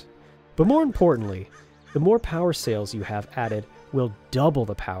produce. But more importantly, the more power sails you have added will double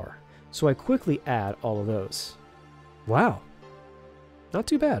the power. So I quickly add all of those. Wow, not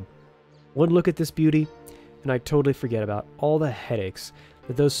too bad. One look at this beauty, and I totally forget about all the headaches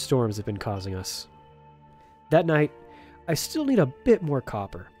that those storms have been causing us. That night, I still need a bit more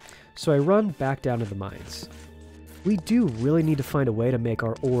copper, so I run back down to the mines. We do really need to find a way to make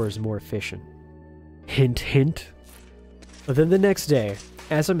our ores more efficient. Hint, hint. But then the next day,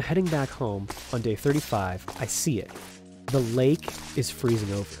 as I'm heading back home on day 35, I see it. The lake is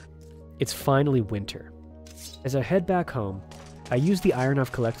freezing over. It's finally winter. As I head back home, I use the iron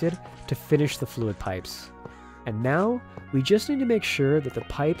I've collected to finish the fluid pipes. And now, we just need to make sure that the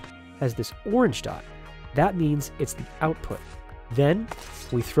pipe has this orange dot. That means it's the output. Then,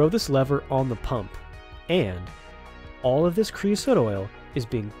 we throw this lever on the pump, and all of this creosote oil is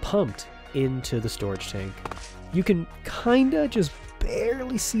being pumped into the storage tank. You can kinda just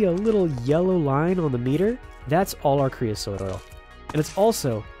barely see a little yellow line on the meter. That's all our creosote oil. And it's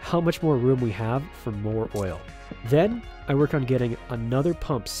also how much more room we have for more oil. Then, I work on getting another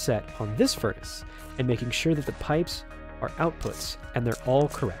pump set on this furnace and making sure that the pipes are outputs and they're all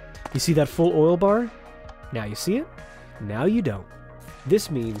correct. You see that full oil bar? Now you see it, now you don't. This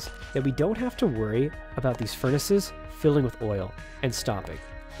means that we don't have to worry about these furnaces filling with oil and stopping.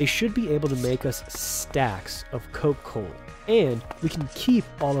 They should be able to make us stacks of coke coal, and we can keep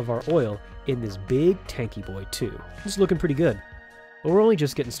all of our oil in this big tanky boy too. It's looking pretty good, but we're only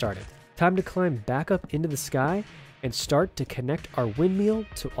just getting started. Time to climb back up into the sky and start to connect our windmill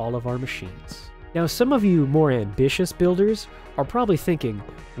to all of our machines. Now, some of you more ambitious builders are probably thinking,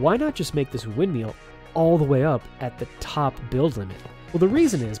 why not just make this windmill all the way up at the top build limit? Well, the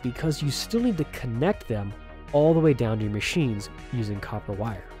reason is because you still need to connect them all the way down to your machines using copper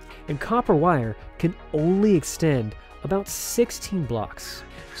wire. And copper wire can only extend about 16 blocks.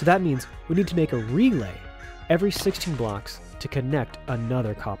 So that means we need to make a relay every 16 blocks to connect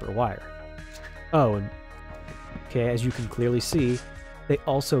another copper wire. Oh, and okay, as you can clearly see, they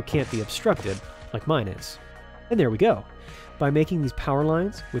also can't be obstructed like mine is. And there we go. By making these power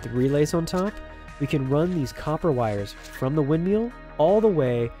lines with relays on top, we can run these copper wires from the windmill all the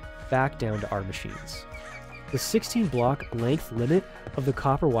way back down to our machines. The 16 block length limit of the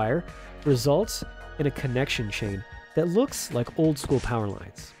copper wire results in a connection chain that looks like old school power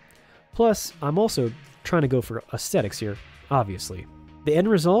lines. Plus, I'm also trying to go for aesthetics here, obviously. The end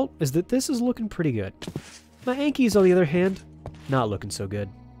result is that this is looking pretty good. My Ankies, on the other hand, not looking so good.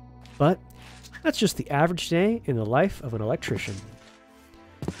 But that's just the average day in the life of an electrician.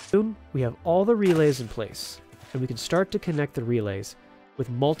 Soon, we have all the relays in place, and we can start to connect the relays with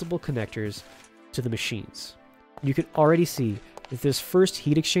multiple connectors to the machines. You can already see that this first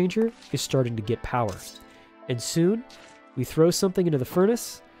heat exchanger is starting to get power. And soon, we throw something into the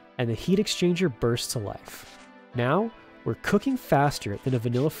furnace, and the heat exchanger bursts to life. Now, we're cooking faster than a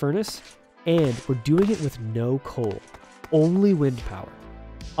vanilla furnace, And we're doing it with no coal, only wind power.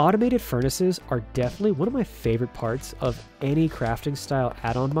 Automated furnaces are definitely one of my favorite parts of any crafting style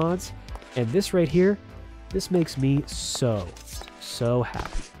add-on mods, and this right here, this makes me so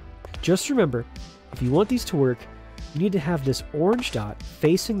happy. Just remember, if you want these to work, you need to have this orange dot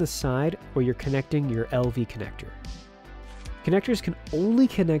facing the side where you're connecting your LV connector. Connectors can only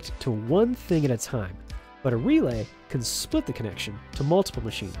connect to one thing at a time, but a relay can split the connection to multiple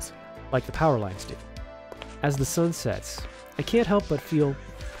machines, like the power lines do. As the sun sets, I can't help but feel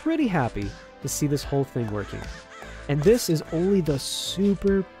pretty happy to see this whole thing working. And this is only the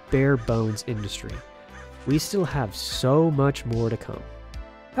super bare bones industry. We still have so much more to come.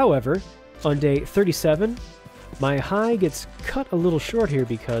 However, on day 37, my high gets cut a little short here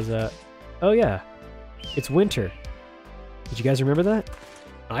because, oh yeah, it's winter. Did you guys remember that?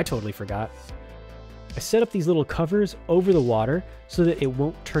 I totally forgot. I set up these little covers over the water so that it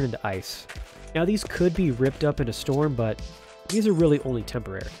won't turn into ice. Now these could be ripped up in a storm, but these are really only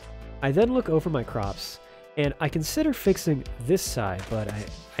temporary. I then look over my crops, and I consider fixing this side, but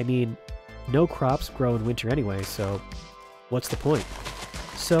I mean, no crops grow in winter anyway, so what's the point?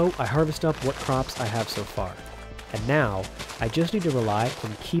 So I harvest up what crops I have so far, and now I just need to rely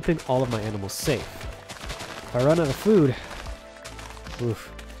on keeping all of my animals safe. If I run out of food,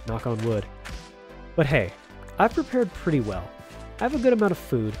 oof, knock on wood. But hey, I've prepared pretty well. I have a good amount of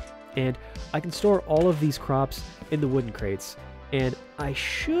food, and I can store all of these crops in the wooden crates, and I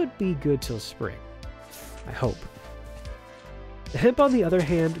should be good till spring. I hope. The hemp, on the other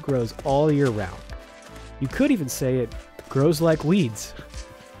hand, grows all year round. You could even say it grows like weeds.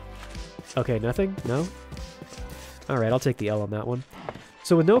 Okay, nothing? No? Alright, I'll take the L on that one.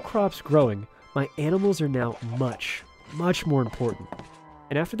 So with no crops growing, my animals are now much more important.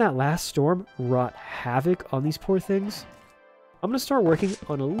 And after that last storm wrought havoc on these poor things, I'm going to start working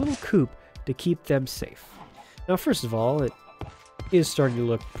on a little coop to keep them safe. Now, first of all, it is starting to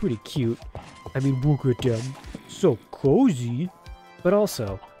look pretty cute. I mean, look at them. So cozy. But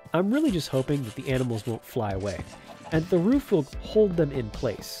also, I'm really just hoping that the animals won't fly away, and the roof will hold them in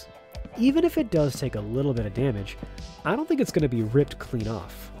place. Even if it does take a little bit of damage, I don't think it's going to be ripped clean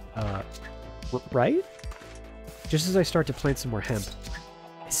off. Right? Just as I start to plant some more hemp,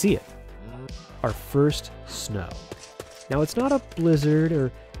 I see it. Our first snow. Now, it's not a blizzard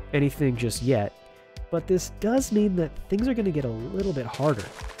or anything just yet, but this does mean that things are going to get a little bit harder.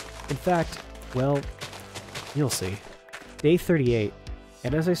 In fact, well, you'll see. Day 38,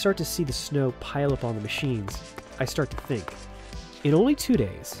 and as I start to see the snow pile up on the machines, I start to think, in only 2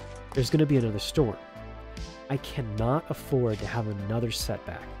 days, there's going to be another storm. I cannot afford to have another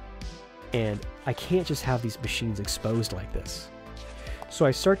setback, and I can't just have these machines exposed like this. So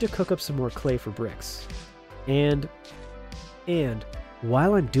I start to cook up some more clay for bricks, and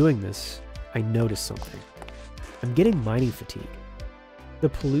while I'm doing this, I notice something. I'm getting mining fatigue. The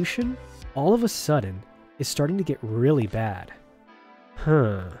pollution, all of a sudden, is starting to get really bad.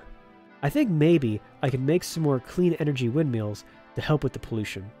 I think maybe I can make some more clean energy windmills to help with the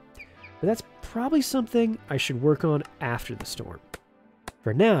pollution. But that's probably something I should work on after the storm.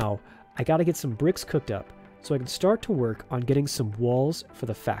 For now, I gotta get some bricks cooked up so I can start to work on getting some walls for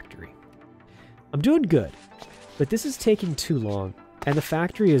the factory. I'm doing good, but this is taking too long, and the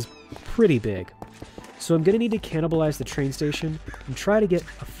factory is pretty big. So I'm gonna need to cannibalize the train station and try to get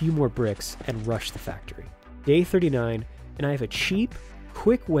a few more bricks and rush the factory. Day 39, and I have a cheap,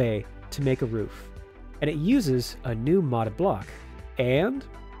 quick way to make a roof. And it uses a new modded block. And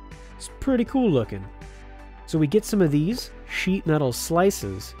it's pretty cool looking. So we get some of these sheet metal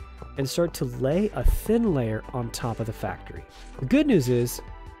slices and start to lay a thin layer on top of the factory. The good news is,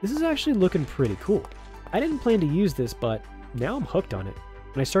 this is actually looking pretty cool. I didn't plan to use this, but now I'm hooked on it.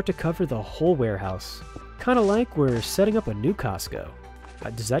 And I start to cover the whole warehouse. Kinda like we're setting up a new Costco.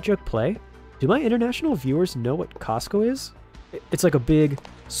 Does that joke play? Do my international viewers know what Costco is? It's like a big,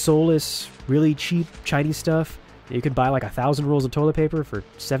 soulless, really cheap Chinese stuff. You can buy like 1,000 rolls of toilet paper for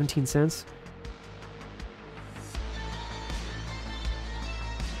 17 cents.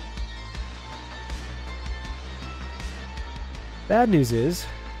 Bad news is,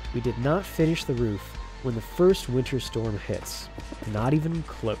 we did not finish the roof when the first winter storm hits. Not even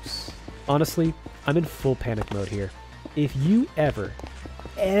close. Honestly, I'm in full panic mode here. If you ever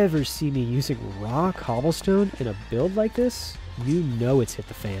see me using raw cobblestone in a build like this, you know it's hit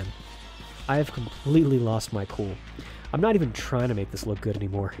the fan. I have completely lost my cool. I'm not even trying to make this look good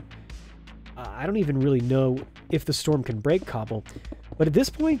anymore. I don't even really know if the storm can break cobble, but at this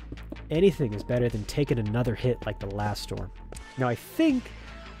point, anything is better than taking another hit like the last storm. Now I think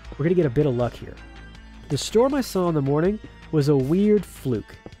we're gonna get a bit of luck here. The storm I saw in the morning was a weird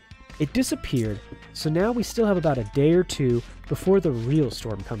fluke. It disappeared, so now we still have about a day or two before the real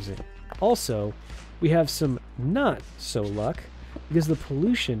storm comes in. Also, we have some not so luck because the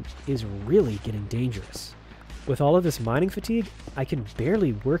pollution is really getting dangerous. With all of this mining fatigue, I can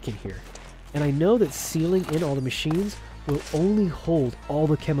barely work in here, and I know that sealing in all the machines will only hold all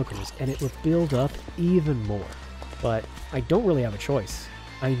the chemicals and it will build up even more. But I don't really have a choice.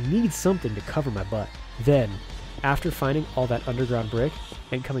 I need something to cover my butt. Then, after finding all that underground brick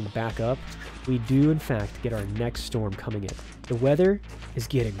and coming back up, we do in fact get our next storm coming in. The weather is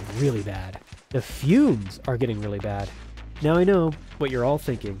getting really bad. The fumes are getting really bad. Now I know what you're all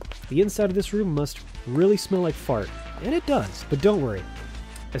thinking. The inside of this room must really smell like fart. And it does, but don't worry.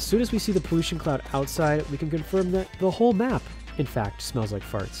 As soon as we see the pollution cloud outside, we can confirm that the whole map, in fact, smells like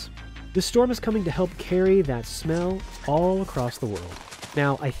farts. The storm is coming to help carry that smell all across the world.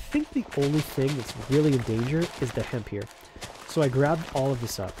 Now, I think the only thing that's really in danger is the hemp here. So I grabbed all of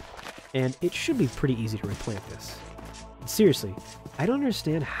this up, and it should be pretty easy to replant this. Seriously, I don't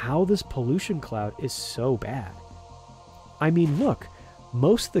understand how this pollution cloud is so bad. I mean, look,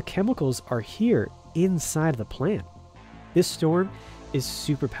 most of the chemicals are here inside the plant. This storm is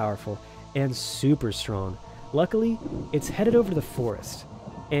super powerful and super strong. Luckily, it's headed over to the forest,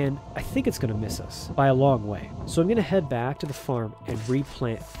 and I think it's going to miss us by a long way. So I'm going to head back to the farm and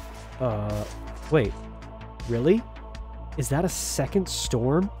replant. Wait, really? Is that a second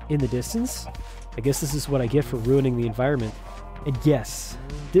storm in the distance? I guess this is what I get for ruining the environment. And yes,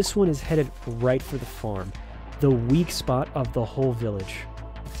 this one is headed right for the farm, the weak spot of the whole village.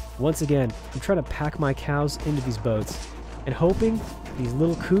 Once again, I'm trying to pack my cows into these boats and hoping these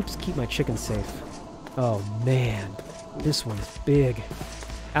little coops keep my chickens safe. Oh man, this one's big.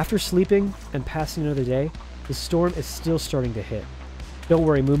 After sleeping and passing another day, the storm is still starting to hit. Don't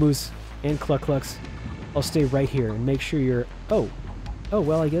worry, Moo-Moos and Cluck-Clucks. I'll stay right here and make sure you're... Oh,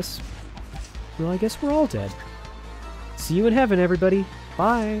 well, I guess we're all dead. See you in heaven, everybody.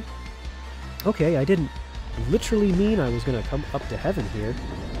 Bye. Okay, I didn't literally mean I was gonna come up to heaven here.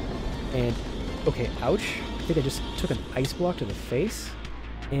 And, okay, ouch. I think I just took an ice block to the face.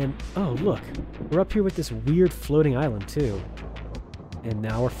 And, oh, look. We're up here with this weird floating island, too. And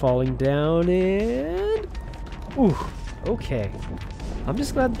now we're falling down and... Ooh, okay. I'm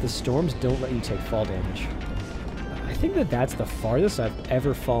just glad that the storms don't let you take fall damage. I think that that's the farthest I've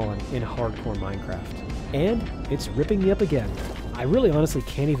ever fallen in hardcore Minecraft. And it's ripping me up again. I really honestly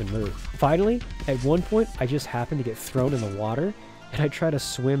can't even move. Finally, at one point, I just happened to get thrown in the water, and I try to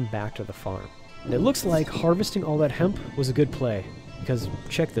swim back to the farm. And it looks like harvesting all that hemp was a good play, because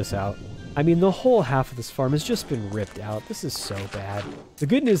check this out. I mean, the whole half of this farm has just been ripped out. This is so bad. The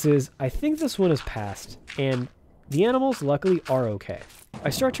good news is, I think this one has passed, and the animals luckily are okay. I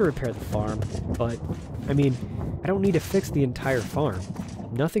start to repair the farm, but, I mean, I don't need to fix the entire farm.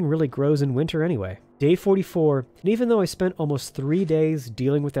 Nothing really grows in winter anyway. Day 44, and even though I spent almost 3 days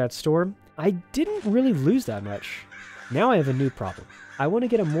dealing with that storm, I didn't really lose that much. Now I have a new problem. I want to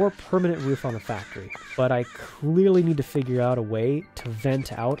get a more permanent roof on the factory, but I clearly need to figure out a way to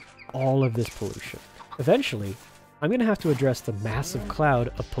vent out all of this pollution. Eventually, I'm going to have to address the massive cloud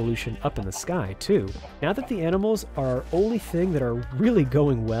of pollution up in the sky, too. Now that the animals are our only thing that are really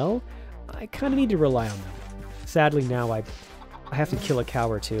going well, I kind of need to rely on them. Sadly, now I have to kill a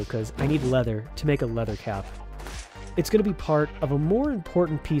cow or two because I need leather to make a leather cap. It's going to be part of a more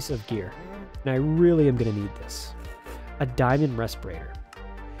important piece of gear, and I really am going to need this. A diamond respirator.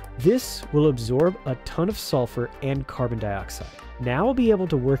 This will absorb a ton of sulfur and carbon dioxide. Now I'll be able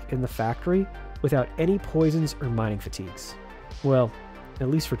to work in the factory without any poisons or mining fatigues. Well, at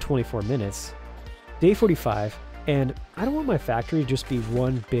least for 24 minutes. Day 45, and I don't want my factory to just be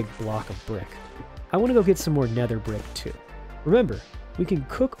one big block of brick. I want to go get some more nether brick too. Remember, we can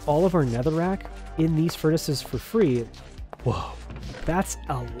cook all of our netherrack in these furnaces for free. Whoa, that's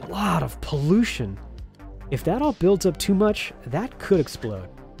a lot of pollution. If that all builds up too much, that could explode.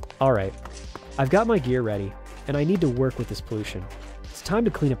 Alright, I've got my gear ready, and I need to work with this pollution. It's time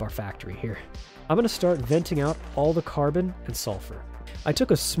to clean up our factory here. I'm going to start venting out all the carbon and sulfur. I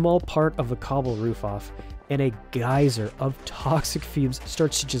took a small part of the cobble roof off, and a geyser of toxic fumes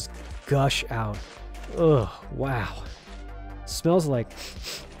starts to just gush out. Ugh, wow. Smells like,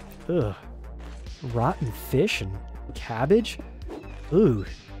 rotten fish and cabbage? Ooh,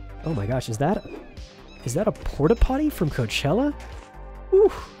 oh my gosh, is that a porta potty from Coachella?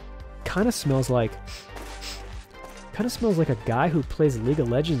 Ooh, kind of smells like a guy who plays League of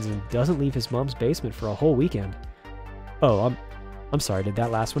Legends and doesn't leave his mom's basement for a whole weekend. Oh, I'm sorry, did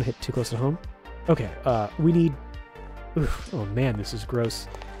that last one hit too close to home? Okay, we need... Oof, oh man, this is gross.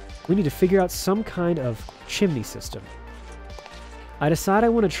 We need to figure out some kind of chimney system. I decide I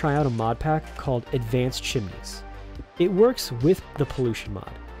want to try out a mod pack called Advanced Chimneys. It works with the pollution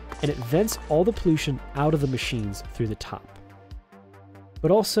mod, and it vents all the pollution out of the machines through the top. But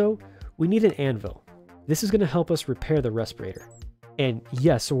also, we need an anvil. This is going to help us repair the respirator. And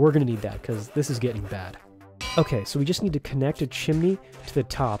yes, we're going to need that because this is getting bad. Okay, so we just need to connect a chimney to the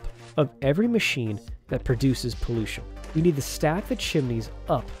top of every machine that produces pollution. We need to stack the chimneys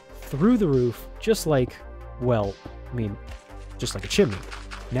up through the roof, just like, well, just like a chimney.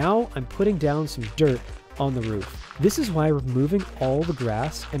 Now I'm putting down some dirt on the roof. This is why removing all the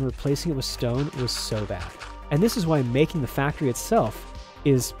grass and replacing it with stone was so bad. And this is why making the factory itself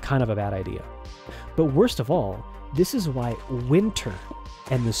is kind of a bad idea. But worst of all, this is why winter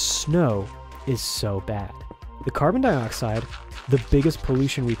and the snow is so bad. The carbon dioxide, the biggest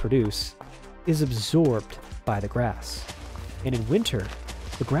pollution we produce, is absorbed by the grass. And in winter,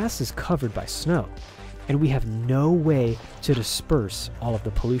 the grass is covered by snow, and we have no way to disperse all of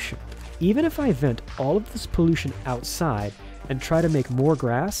the pollution. Even if I vent all of this pollution outside and try to make more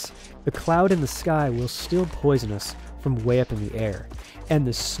grass, the cloud in the sky will still poison us from way up in the air, and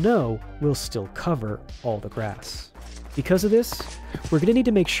the snow will still cover all the grass. Because of this, we're going to need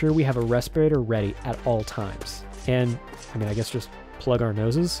to make sure we have a respirator ready at all times. And, I guess just plug our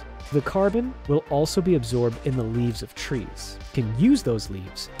noses. The carbon will also be absorbed in the leaves of trees. You can use those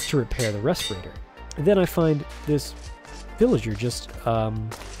leaves to repair the respirator. And then I find this villager just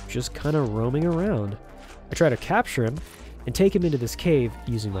kind of roaming around. I try to capture him and take him into this cave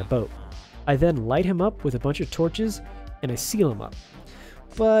using my boat. I then light him up with a bunch of torches and I seal him up.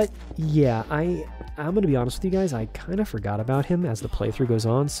 But yeah, I'm going to be honest with you guys, I kind of forgot about him as the playthrough goes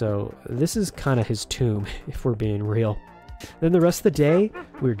on, so this is kind of his tomb, if we're being real. Then the rest of the day,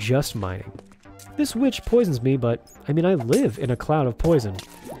 we're just mining. This witch poisons me, but I live in a cloud of poison.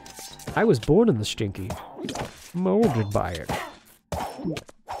 I was born in the stinky, molded by it.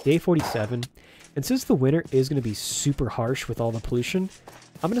 Day 47, and since the winter is going to be super harsh with all the pollution,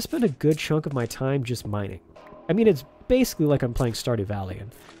 I'm going to spend a good chunk of my time just mining. It's basically like I'm playing Stardew Valley,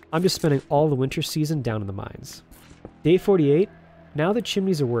 and I'm just spending all the winter season down in the mines. Day 48, now the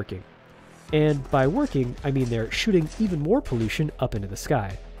chimneys are working. And by working, they're shooting even more pollution up into the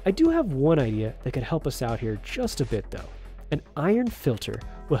sky. I do have one idea that could help us out here just a bit though. An iron filter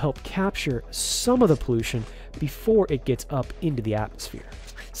will help capture some of the pollution before it gets up into the atmosphere.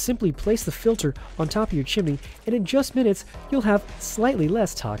 Simply place the filter on top of your chimney, and in just minutes, you'll have slightly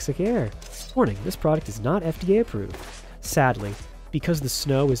less toxic air. Warning, this product is not FDA approved. Sadly, because the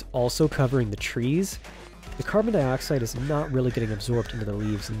snow is also covering the trees, the carbon dioxide is not really getting absorbed into the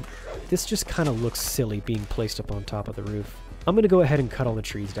leaves, and this just kind of looks silly being placed up on top of the roof. I'm going to go ahead and cut all the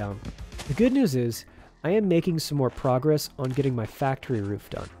trees down. The good news is, I am making some more progress on getting my factory roof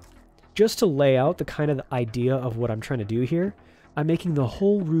done. Just to lay out the kind of idea of what I'm trying to do here, I'm making the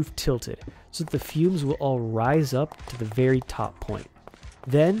whole roof tilted so that the fumes will all rise up to the very top point.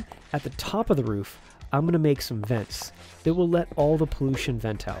 Then, at the top of the roof, I'm going to make some vents that will let all the pollution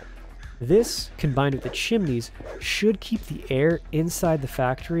vent out. This, combined with the chimneys, should keep the air inside the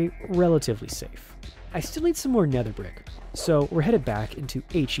factory relatively safe. I still need some more nether brick, so we're headed back into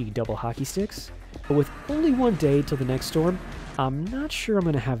HE double hockey sticks, but with only one day till the next storm, I'm not sure I'm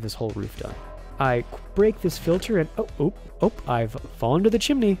going to have this whole roof done. I break this filter and I've fallen to the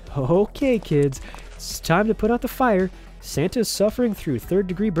chimney. Okay, kids, it's time to put out the fire. Santa's suffering through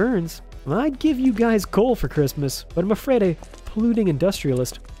third-degree burns. I'd give you guys coal for Christmas, but I'm afraid a polluting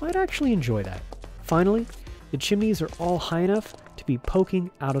industrialist might actually enjoy that. Finally, the chimneys are all high enough to be poking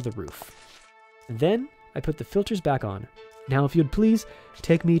out of the roof. And then I put the filters back on. Now, if you'd please,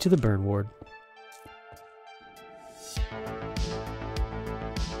 take me to the burn ward.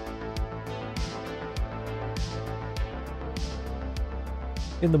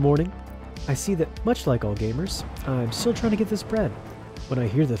 In the morning, I see that, much like all gamers, I'm still trying to get this bread when I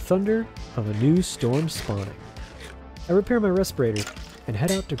hear the thunder of a new storm spawning. I repair my respirator and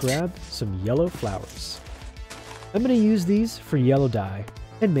head out to grab some yellow flowers. I'm going to use these for yellow dye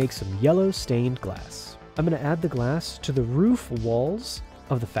and make some yellow stained glass. I'm going to add the glass to the roof walls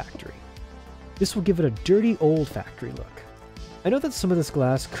of the factory. This will give it a dirty old factory look. I know that some of this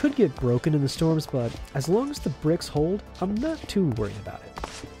glass could get broken in the storms, but as long as the bricks hold, I'm not too worried about it.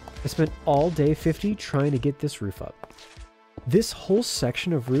 I spent all day 50 trying to get this roof up. This whole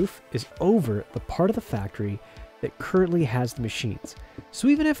section of roof is over the part of the factory that currently has the machines. So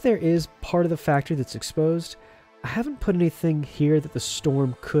even if there is part of the factory that's exposed, I haven't put anything here that the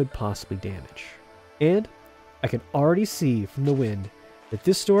storm could possibly damage. And I can already see from the wind that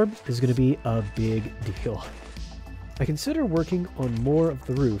this storm is going to be a big deal. I consider working on more of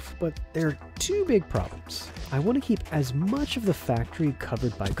the roof, but there are two big problems. I want to keep as much of the factory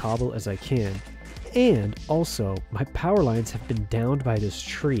covered by cobble as I can, and also my power lines have been downed by this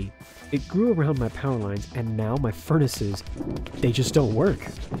tree. It grew around my power lines, and now my furnaces, they just don't work.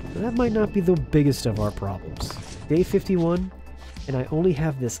 That might not be the biggest of our problems. Day 51, and I only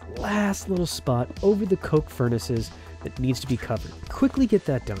have this last little spot over the coke furnaces that needs to be covered. Quickly get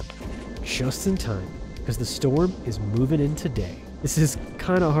that done, just in time, because the storm is moving in today. This is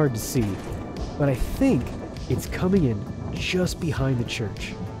kind of hard to see, but I think it's coming in just behind the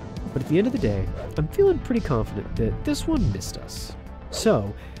church. But at the end of the day, I'm feeling pretty confident that this one missed us.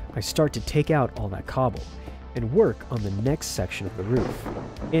 So I start to take out all that cobble and work on the next section of the roof.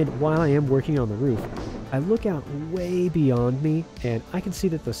 And while I am working on the roof, I look out way beyond me and I can see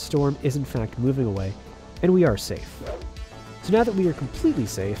that the storm is in fact moving away and we are safe. So now that we are completely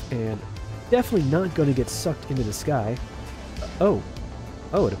safe and definitely not going to get sucked into the sky,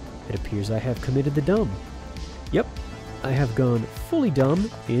 it appears I have committed the dumb. Yep, I have gone fully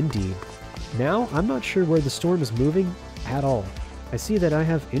dumb indeed. Now I'm not sure where the storm is moving at all. I see that I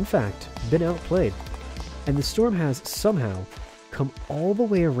have in fact been outplayed, and the storm has somehow come all the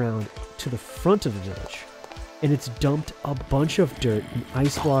way around to the front of the village, and it's dumped a bunch of dirt and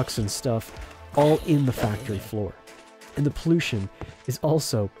ice blocks and stuff all in the factory floor. And the pollution is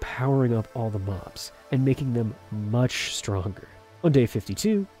also powering up all the mobs and making them much stronger. On day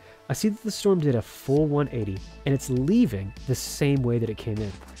 52, I see that the storm did a full 180 and it's leaving the same way that it came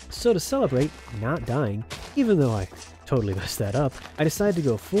in. So to celebrate not dying, even though I totally messed that up, I decided to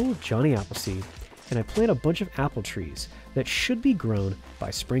go full Johnny Appleseed and I plant a bunch of apple trees that should be grown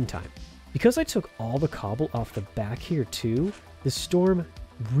by springtime. Because I took all the cobble off the back here too, the storm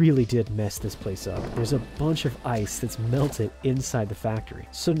really did mess this place up. There's a bunch of ice that's melted inside the factory,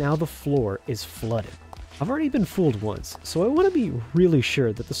 so now the floor is flooded. I've already been fooled once, so I want to be really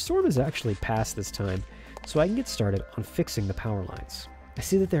sure that the storm is actually past this time, so I can get started on fixing the power lines. I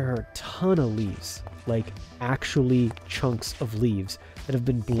see that there are a ton of leaves, like actually chunks of leaves that have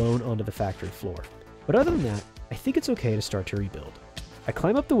been blown onto the factory floor. But other than that, I think it's okay to start to rebuild. I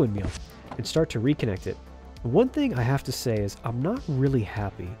climb up the windmill and start to reconnect it. One thing I have to say is I'm not really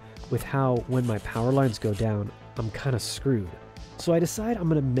happy with how when my power lines go down, I'm kind of screwed. So I decide I'm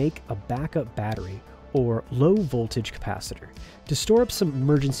going to make a backup battery or low voltage capacitor to store up some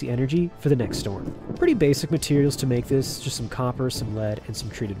emergency energy for the next storm. Pretty basic materials to make this, just some copper, some lead, and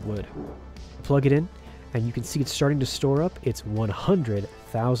some treated wood. Plug it in, and you can see it's starting to store up its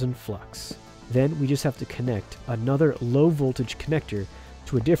 100,000 flux. Then we just have to connect another low voltage connector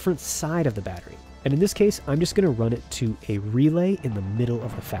to a different side of the battery. And in this case, I'm just going to run it to a relay in the middle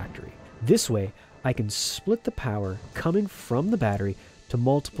of the factory. This way, I can split the power coming from the battery to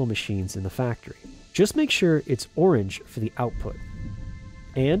multiple machines in the factory. Just make sure it's orange for the output.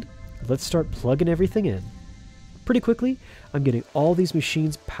 And let's start plugging everything in. Pretty quickly, I'm getting all these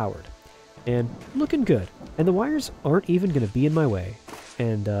machines powered and looking good. And the wires aren't even going to be in my way.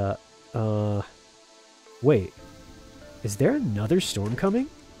 And, wait, is there another storm coming?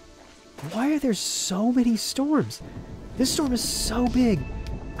 Why are there so many storms? This storm is so big,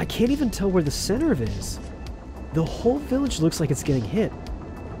 I can't even tell where the center of it is. The whole village looks like it's getting hit.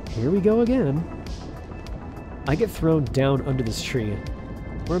 Here we go again. I get thrown down under this tree,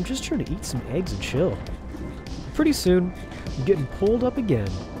 where I'm just trying to eat some eggs and chill. Pretty soon, I'm getting pulled up again.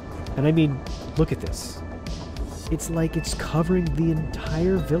 And I mean, look at this. It's like it's covering the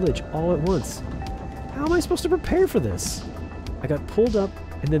entire village all at once. How am I supposed to prepare for this? I got pulled up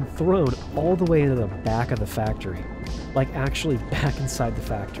and then thrown all the way into the back of the factory. Like actually back inside the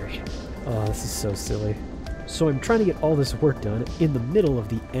factory. Oh, this is so silly. So I'm trying to get all this work done in the middle of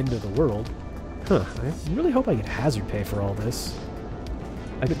the end of the world. I really hope I get hazard pay for all this.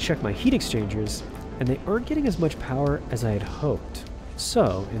 I could check my heat exchangers, and they aren't getting as much power as I had hoped.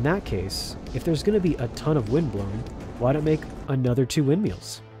 So, in that case, if there's going to be a ton of wind blowing, why not make another 2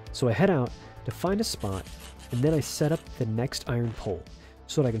 windmills? So I head out to find a spot, and then I set up the next iron pole,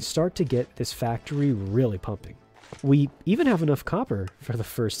 so that I can start to get this factory really pumping. We even have enough copper for the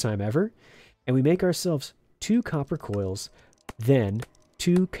first time ever, and we make ourselves 2 copper coils, then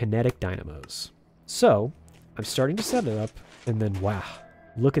 2 kinetic dynamos. So, I'm starting to set it up, and then wow,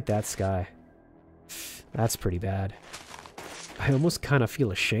 look at that sky. That's pretty bad. I almost kind of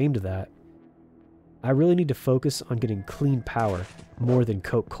feel ashamed of that. I really need to focus on getting clean power more than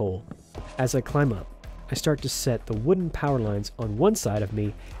coke coal. As I climb up, I start to set the wooden power lines on one side of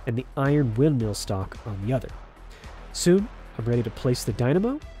me and the iron windmill stock on the other. Soon, I'm ready to place the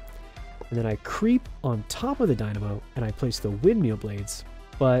dynamo, and then I creep on top of the dynamo and I place the windmill blades,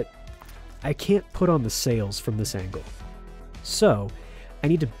 but I can't put on the sails from this angle. So I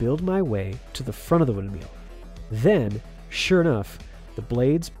need to build my way to the front of the windmill. Then, sure enough, the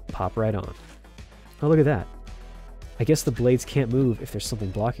blades pop right on. Oh, look at that. I guess the blades can't move if there's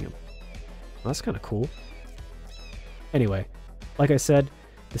something blocking them. Well, that's kind of cool. Anyway, like I said,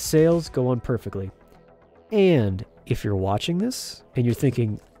 the sails go on perfectly. And if you're watching this and you're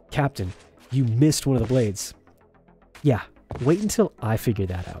thinking, Captain, you missed one of the blades. Yeah, wait until I figure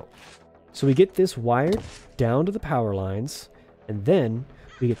that out. So we get this wired down to the power lines, and then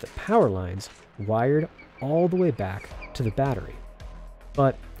we get the power lines wired all the way back to the battery.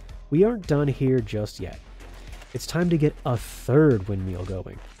 But we aren't done here just yet. It's time to get a third windmill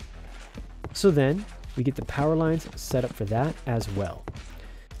going. So then we get the power lines set up for that as well.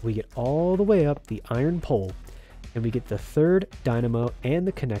 We get all the way up the iron pole, and we get the third dynamo and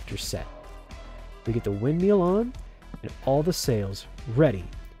the connector set. We get the windmill on and all the sails ready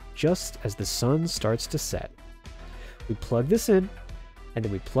just as the sun starts to set. We plug this in, and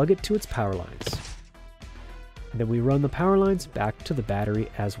then we plug it to its power lines. And then we run the power lines back to the battery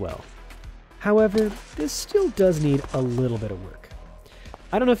as well. However, this still does need a little bit of work.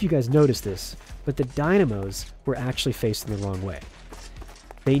 I don't know if you guys noticed this, but the dynamos were actually facing the wrong way.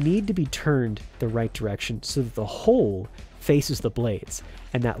 They need to be turned the right direction so that the hole faces the blades,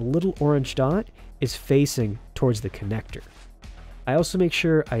 and that little orange dot is facing towards the connector. I also make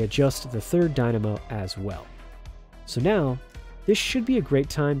sure I adjust the third dynamo as well. So now, this should be a great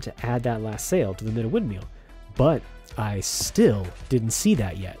time to add that last sail to the middle windmill, but I still didn't see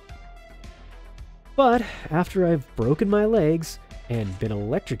that yet. But after I've broken my legs and been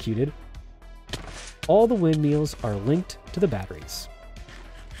electrocuted, all the windmills are linked to the batteries.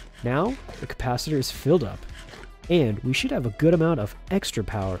 Now, the capacitor is filled up, and we should have a good amount of extra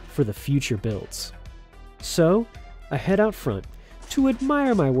power for the future builds. So, I head out front to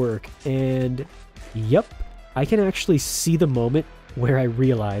admire my work, and yep, I can actually see the moment where I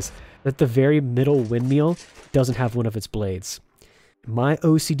realize that the very middle windmill doesn't have one of its blades. My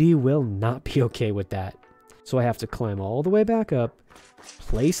OCD will not be okay with that. So I have to climb all the way back up,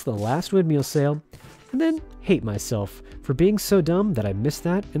 place the last windmill sail, and then hate myself for being so dumb that I missed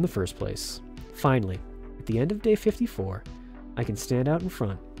that in the first place. Finally, at the end of day 54, I can stand out in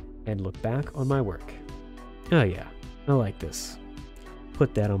front and look back on my work. Oh yeah, I like this.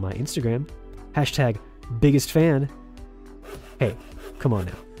 Put that on my Instagram. Hashtag biggest fan. Hey, come on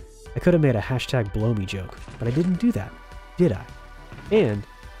now. I could have made a hashtag blow me joke, but I didn't do that, did I? And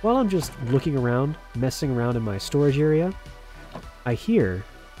while I'm just looking around, messing around in my storage area, I hear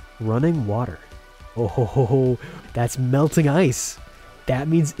running water. Oh ho ho ho, that's melting ice. That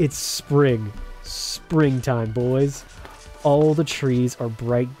means it's spring. Springtime, boys. All the trees are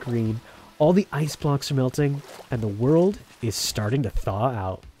bright green, all the ice blocks are melting, and the world is starting to thaw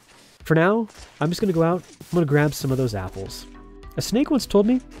out. For now, I'm just going to go out, I'm going to grab some of those apples. A snake once told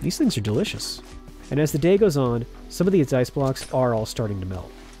me these things are delicious. And as the day goes on, some of these ice blocks are all starting to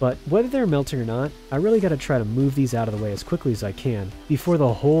melt. But whether they're melting or not, I really got to try to move these out of the way as quickly as I can before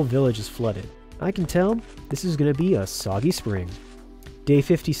the whole village is flooded. I can tell this is going to be a soggy spring. Day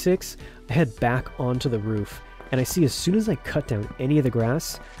 56, I head back onto the roof, and I see as soon as I cut down any of the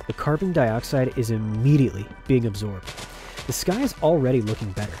grass, the carbon dioxide is immediately being absorbed. The sky is already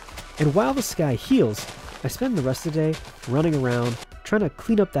looking better, and while the sky heals, I spend the rest of the day running around trying to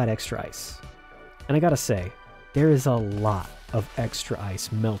clean up that extra ice. And I gotta say, there is a lot of extra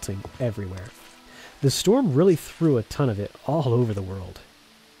ice melting everywhere. The storm really threw a ton of it all over the world.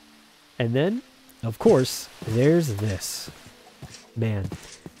 And then, of course, there's this. Man,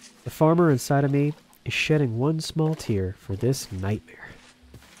 the farmer inside of me is shedding one small tear for this nightmare.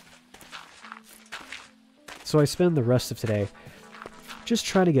 So I spend the rest of today just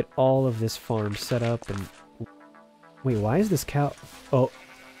trying to get all of this farm set up and... Wait, why is this cow...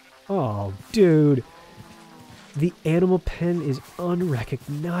 Oh, dude. The animal pen is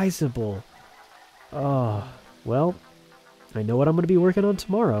unrecognizable. Oh, well, I know what I'm going to be working on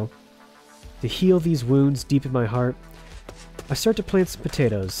tomorrow. To heal these wounds deep in my heart, I start to plant some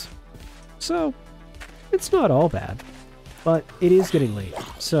potatoes. So, it's not all bad. But it is getting late,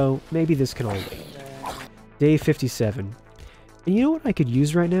 so maybe this can all wait. Day 57. And you know what I could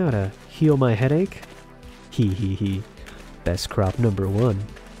use right now to heal my headache? Hee hee hee. Best crop number 1.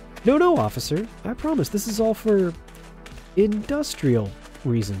 No, officer. I promise this is all for industrial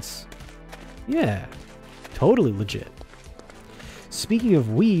reasons. Yeah, totally legit. Speaking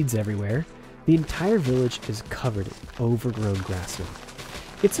of weeds everywhere, the entire village is covered in overgrown grass now.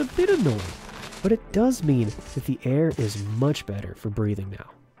 It's a bit annoying, but it does mean that the air is much better for breathing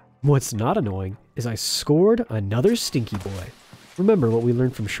now. What's not annoying is I scored another stinky boy. Remember what we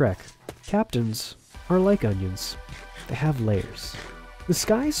learned from Shrek. Captains are like onions. They have layers. The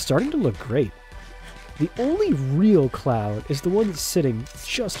sky is starting to look great. The only real cloud is the one that's sitting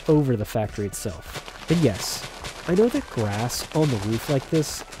just over the factory itself. And yes, I know that grass on the roof like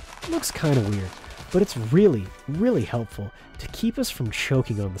this looks kind of weird, but it's really, really helpful to keep us from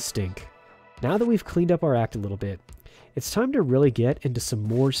choking on the stink. Now that we've cleaned up our act a little bit, it's time to really get into some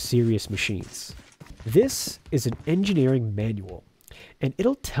more serious machines. This is an engineering manual, and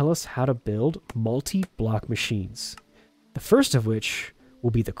it'll tell us how to build multi-block machines. The first of which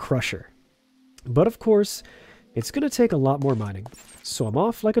will be the Crusher. But of course, it's going to take a lot more mining, so I'm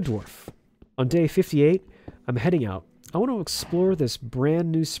off like a dwarf. On day 58, I'm heading out. I want to explore this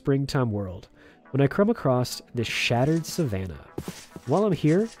brand new springtime world when I come across this shattered savanna. While I'm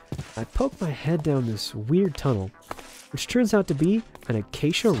here, I poke my head down this weird tunnel, which turns out to be an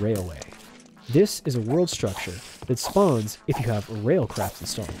acacia railway. This is a world structure that spawns if you have railcraft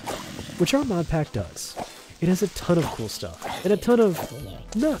installed, which our mod pack does. It has a ton of cool stuff, and a ton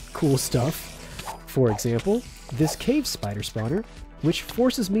of not cool stuff. For example, this cave spider spawner, which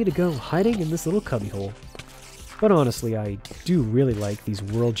forces me to go hiding in this little cubbyhole. But honestly, I do really like these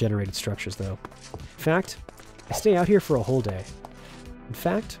world-generated structures though. In fact, I stay out here for a whole day. In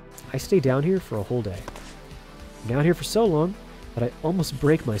fact, I stay down here for a whole day. I'm down here for so long that I almost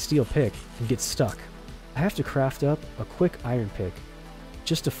break my steel pick and get stuck. I have to craft up a quick iron pick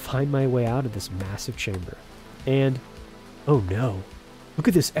just to find my way out of this massive chamber. And, oh no, look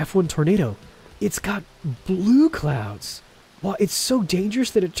at this F1 tornado. It's got blue clouds. Wow, it's so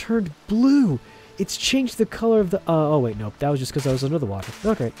dangerous that it turned blue. It's changed the color of the... oh wait, nope, that was just because I was under the water.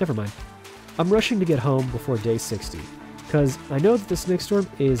 Okay, never mind. I'm rushing to get home before day 60, because I know that this next storm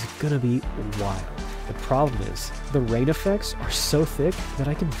is gonna be wild. The problem is, the rain effects are so thick that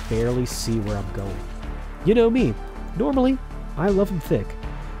I can barely see where I'm going. You know me, normally, I love them thick,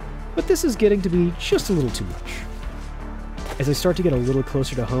 but this is getting to be just a little too much. As I start to get a little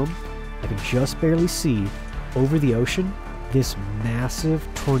closer to home, I can just barely see, over the ocean, this massive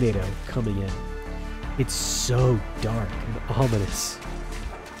tornado coming in. It's so dark and ominous.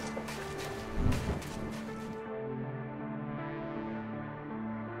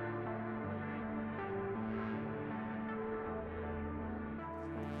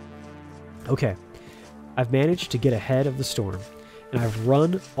 Okay, I've managed to get ahead of the storm, and I've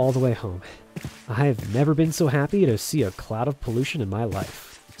run all the way home. I have never been so happy to see a cloud of pollution in my life.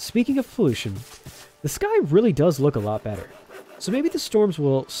 Speaking of pollution, the sky really does look a lot better, so maybe the storms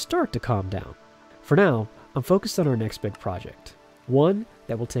will start to calm down. For now, I'm focused on our next big project, one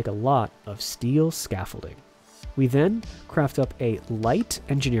that will take a lot of steel scaffolding. We then craft up a light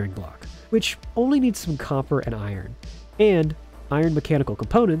engineering block, which only needs some copper and iron mechanical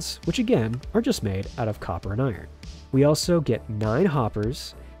components, which again are just made out of copper and iron. We also get 9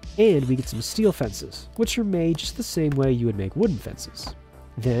 hoppers, and we get some steel fences, which are made just the same way you would make wooden fences.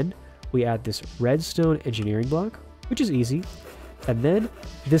 Then we add this redstone engineering block, which is easy, and then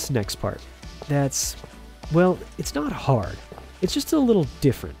this next part. That's, well, it's not hard, it's just a little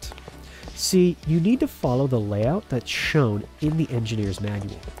different. See, you need to follow the layout that's shown in the engineer's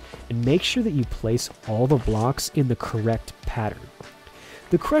manual, and make sure that you place all the blocks in the correct pattern.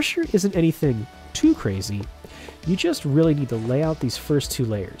 The crusher isn't anything too crazy, you just really need to lay out these first 2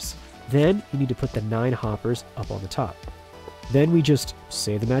 layers. Then you need to put the 9 hoppers up on the top. Then we just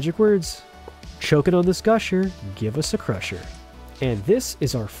say the magic words. Choking on this gusher, give us a crusher. And this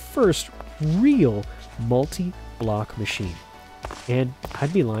is our first real multi-block machine. And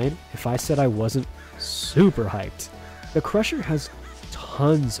I'd be lying if I said I wasn't super hyped. The crusher has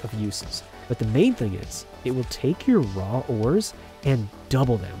tons of uses, but the main thing is it will take your raw ores and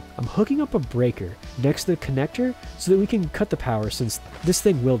double them. I'm hooking up a breaker next to the connector so that we can cut the power, since this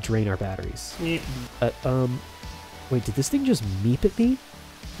thing will drain our batteries. Wait, did this thing just meep at me?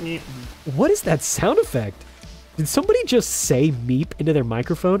 What is that sound effect? Did somebody just say meep into their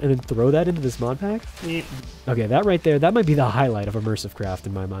microphone and then throw that into this mod pack? Okay, that right there, that might be the highlight of Immersive Craft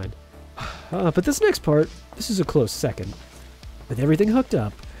in my mind. But this next part, this is a close second. With everything hooked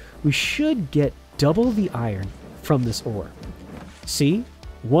up, we should get double the iron from this ore. See,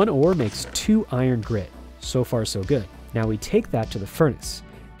 1 ore makes 2 iron grit. So far so good. Now we take that to the furnace,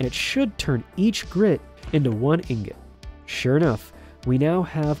 and it should turn each grit into 1 ingot. Sure enough, we now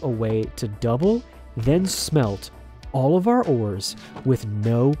have a way to double, then smelt all of our ores with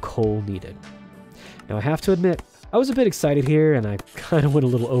no coal needed. Now I have to admit, I was a bit excited here, and I kind of went a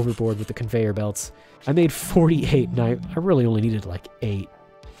little overboard with the conveyor belts. I made 48, and I really only needed like 8.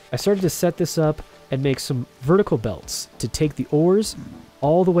 I started to set this up and make some vertical belts to take the ores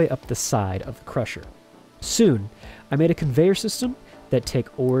all the way up the side of the crusher. Soon, I made a conveyor system that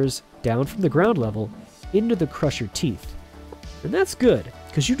take ores down from the ground level into the crusher teeth. And that's good,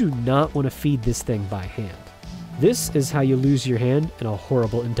 because you do not want to feed this thing by hand. This is how you lose your hand in a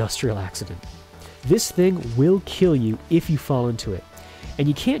horrible industrial accident. This thing will kill you if you fall into it, and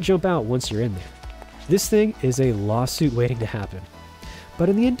you can't jump out once you're in there. This thing is a lawsuit waiting to happen. But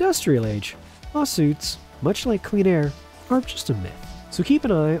in the industrial age, lawsuits, much like clean air, are just a myth. So keep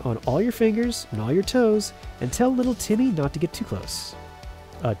an eye on all your fingers and all your toes, and tell little Timmy not to get too close.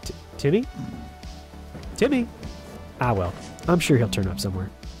 Timmy? Timmy? Ah well, I'm sure he'll turn up somewhere.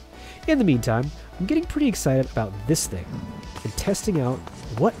 In the meantime, I'm getting pretty excited about this thing, and testing out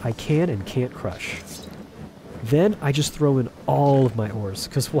what I can and can't crush. Then I just throw in all of my ores,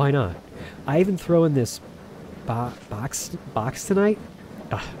 because why not? I even throw in this box tonight,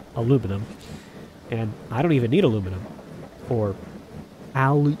 aluminum, and I don't even need aluminum, or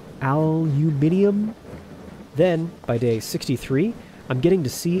aluminium. Then, by day 63, I'm getting to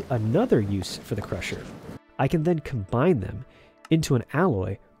see another use for the crusher. I can then combine them into an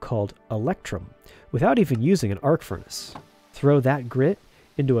alloy called electrum, without even using an arc furnace. Throw that grit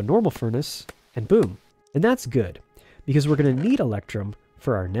into a normal furnace, and boom. And that's good, because we're going to need electrum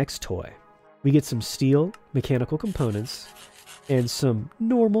for our next toy. We get some steel mechanical components, and some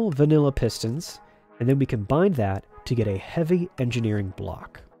normal vanilla pistons, and then we combine that to get a heavy engineering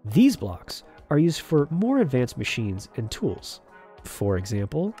block. These blocks are used for more advanced machines and tools. For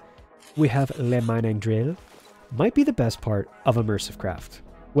example, we have Le Mining Drill, might be the best part of immersive craft.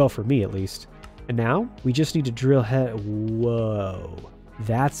 Well, for me at least. And now, we just need to drill head. Whoa.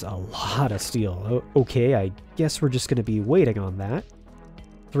 That's a lot of steel. Okay, I guess we're just going to be waiting on that.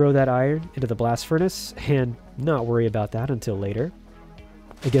 Throw that iron into the blast furnace, and not worry about that until later.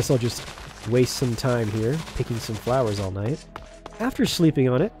 I guess I'll just waste some time here, picking some flowers all night. After sleeping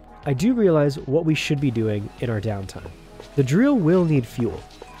on it, I do realize what we should be doing in our downtime. The drill will need fuel,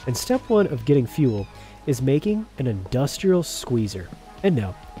 and step one of getting fuel is making an industrial squeezer. And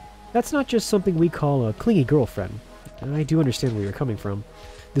no, that's not just something we call a clingy girlfriend. I do understand where you're coming from.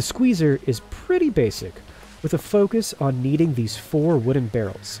 The squeezer is pretty basic, with a focus on needing these 4 wooden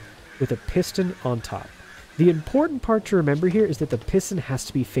barrels, with a piston on top. The important part to remember here is that the piston has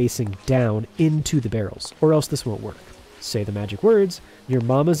to be facing down into the barrels, or else this won't work. Say the magic words, "Your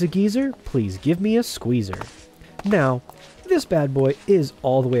mama's a geezer, please give me a squeezer." Now, this bad boy is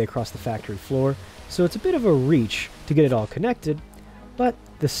all the way across the factory floor, so it's a bit of a reach to get it all connected, but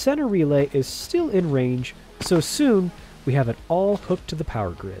the center relay is still in range, so soon we have it all hooked to the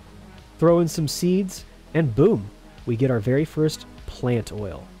power grid. Throw in some seeds, and boom, we get our very first plant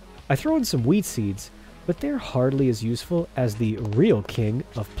oil. I throw in some wheat seeds, but they're hardly as useful as the real king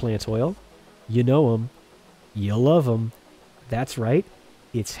of plant oil. You know 'em. You'll love 'em. That's right,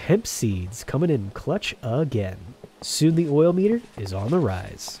 it's hemp seeds coming in clutch again. Soon the oil meter is on the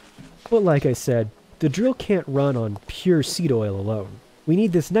rise. But like I said, the drill can't run on pure seed oil alone. We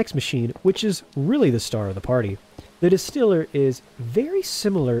need this next machine, which is really the star of the party. The distiller is very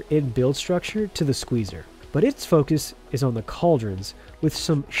similar in build structure to the squeezer, but its focus is on the cauldrons with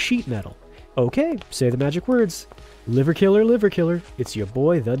some sheet metal. Okay, say the magic words. Liver killer, it's your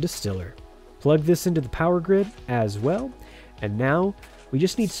boy the distiller. Plug this into the power grid as well, and now we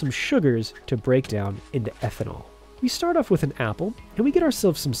just need some sugars to break down into ethanol. We start off with an apple, and we get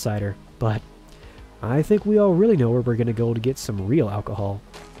ourselves some cider, but I think we all really know where we're going to go to get some real alcohol.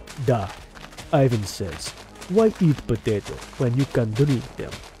 Duh. Ivan says, why eat potato when you can drink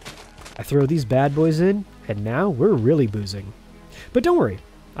them? I throw these bad boys in, and now we're really boozing. But don't worry,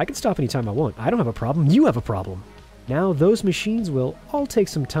 I can stop anytime I want. I don't have a problem, you have a problem. Now those machines will all take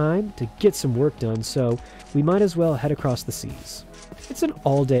some time to get some work done, so we might as well head across the seas. It's an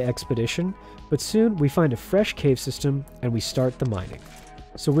all-day expedition, but soon we find a fresh cave system and we start the mining.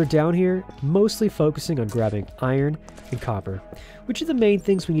 So we're down here mostly focusing on grabbing iron and copper, which are the main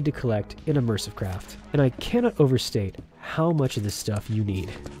things we need to collect in immersive craft, and I cannot overstate how much of this stuff you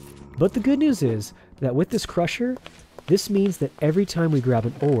need. But the good news is that with this crusher, this means that every time we grab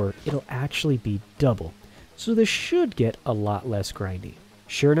an ore, it'll actually be double, so this should get a lot less grindy.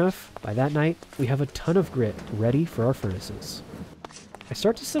 Sure enough, by that night, we have a ton of grit ready for our furnaces. I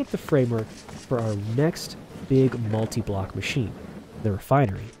start to set up the framework for our next big multi-block machine, the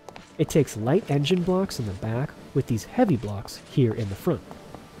refinery. It takes light engine blocks in the back with these heavy blocks here in the front.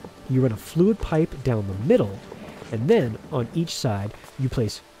 You run a fluid pipe down the middle, and then on each side you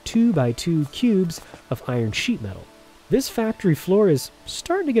place 2x2 cubes of iron sheet metal. This factory floor is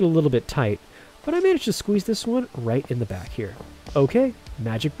starting to get a little bit tight, but I managed to squeeze this one right in the back here. Okay,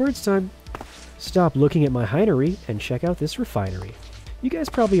 magic words time. Stop looking at my hinery and check out this refinery. You guys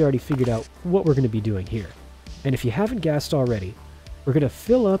probably already figured out what we're going to be doing here. And if you haven't guessed already, we're going to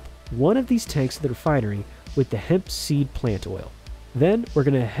fill up one of these tanks of the refinery with the hemp seed plant oil. Then we're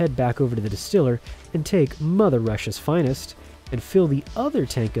going to head back over to the distiller and take Mother Russia's finest and fill the other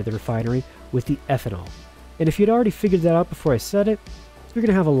tank of the refinery with the ethanol. And if you'd already figured that out before I said it, you're going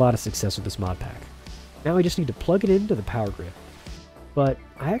to have a lot of success with this mod pack. Now I just need to plug it into the power grid. But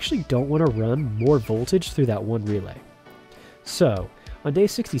I actually don't want to run more voltage through that one relay. So, on day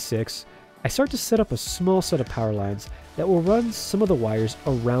 66, I start to set up a small set of power lines that will run some of the wires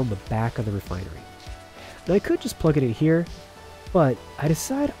around the back of the refinery. Now I could just plug it in here, but I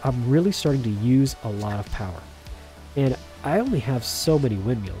decide I'm really starting to use a lot of power. And I only have so many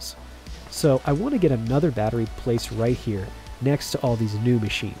windmills. So I want to get another battery placed right here next to all these new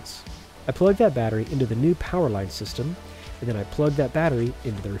machines. I plug that battery into the new power line system, and then I plug that battery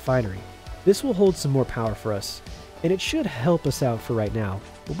into the refinery. This will hold some more power for us, and it should help us out for right now,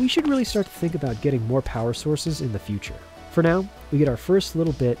 but we should really start to think about getting more power sources in the future. For now, we get our first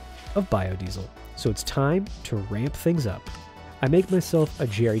little bit of biodiesel, so it's time to ramp things up. I make myself a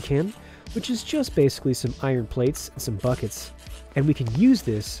jerry can, which is just basically some iron plates and some buckets, and we can use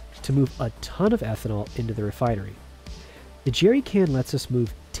this to move a ton of ethanol into the refinery. The jerry can lets us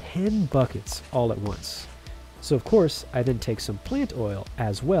move 10 buckets all at once. So of course, I then take some plant oil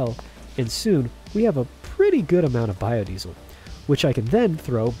as well, and soon we have a pretty good amount of biodiesel, which I can then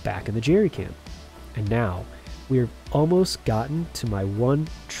throw back in the jerry can. And now, we've almost gotten to my one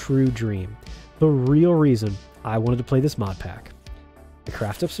true dream, the real reason I wanted to play this mod pack. I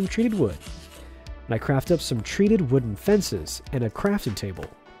craft up some treated wood, and I craft up some treated wooden fences and a crafting table.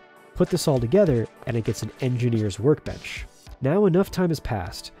 Put this all together, and it gets an engineer's workbench. Now enough time has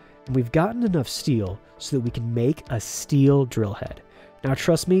passed, and we've gotten enough steel so that we can make a steel drill head. Now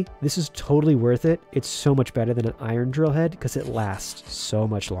trust me, this is totally worth it. It's so much better than an iron drill head because it lasts so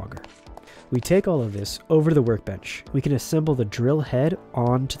much longer. We take all of this over to the workbench. We can assemble the drill head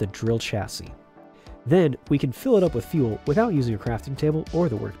onto the drill chassis. Then we can fill it up with fuel without using a crafting table or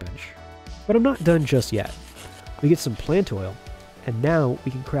the workbench. But I'm not done just yet. We get some plant oil, and now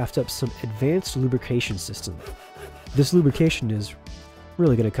we can craft up some advanced lubrication system. This lubrication is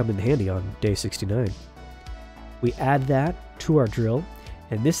really going to come in handy on day 69. We add that to our drill,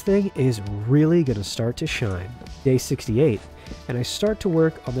 and this thing is really going to start to shine. Day 68, and I start to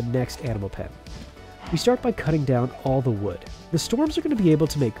work on the next animal pen. We start by cutting down all the wood. The storms are going to be able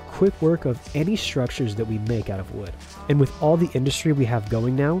to make quick work of any structures that we make out of wood. And with all the industry we have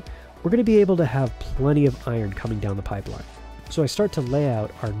going now, we're going to be able to have plenty of iron coming down the pipeline. So I start to lay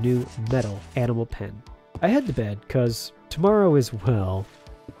out our new metal animal pen. I head to bed because tomorrow is, well,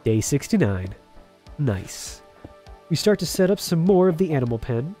 day 69. Nice. We start to set up some more of the animal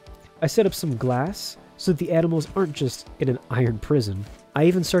pen. I set up some glass so that the animals aren't just in an iron prison. I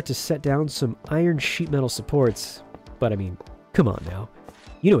even start to set down some iron sheet metal supports. But I mean, come on now.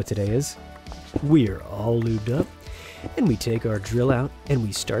 You know what today is. We're all lubed up, and we take our drill out and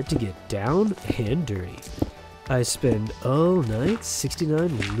we start to get down and dirty. I spend all night 69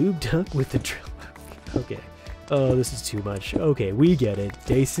 lubed up with the drill. Okay. Oh, this is too much. Okay, we get it.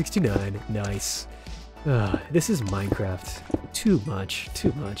 Day 69. Nice. This is Minecraft. Too much.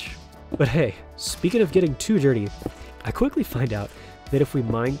 Too much. But hey, speaking of getting too dirty, I quickly find out that if we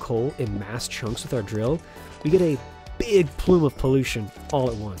mine coal in mass chunks with our drill, we get a big plume of pollution all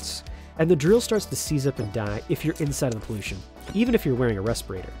at once. And the drill starts to seize up and die if you're inside of the pollution, even if you're wearing a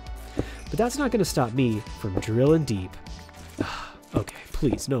respirator. But that's not going to stop me from drilling deep. Okay,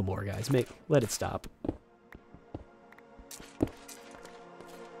 please, no more, guys. Let it stop.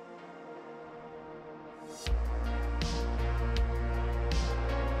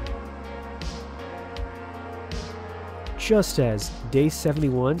 Just as day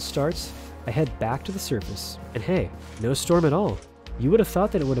 71 starts, I head back to the surface. And hey, no storm at all. You would have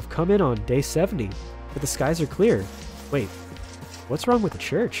thought that it would have come in on day 70, but the skies are clear. Wait, what's wrong with the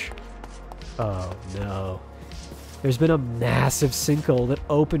church? Oh no. There's been a massive sinkhole that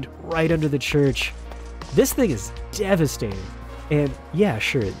opened right under the church. This thing is devastating. And yeah,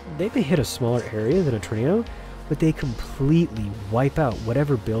 sure, they may hit a smaller area than a tornado, but they completely wipe out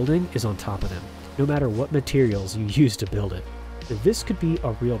whatever building is on top of them, no matter what materials you use to build it. This could be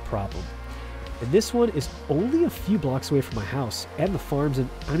a real problem. And this one is only a few blocks away from my house and the farms, and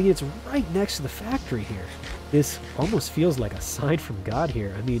I mean, it's right next to the factory here. This almost feels like a sign from God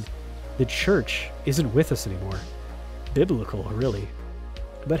here. I mean, the church isn't with us anymore. Biblical, really.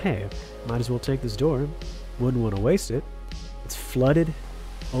 But hey, might as well take this door. Wouldn't want to waste it. It's flooded,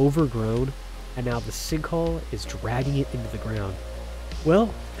 overgrown, and now the sinkhole is dragging it into the ground. Well,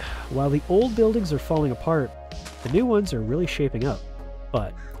 while the old buildings are falling apart, the new ones are really shaping up.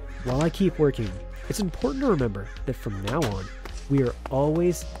 But while I keep working, it's important to remember that from now on, We are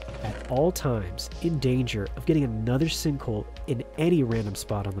always, at all times, in danger of getting another sinkhole in any random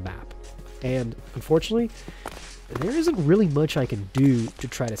spot on the map. And, unfortunately, there isn't really much I can do to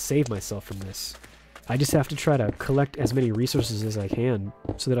try to save myself from this. I just have to try to collect as many resources as I can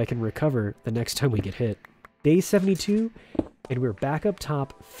so that I can recover the next time we get hit. Day 72, and we're back up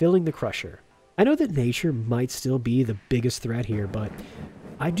top filling the crusher. I know that nature might still be the biggest threat here, but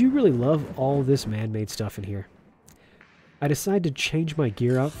I do really love all this man-made stuff in here. I decided to change my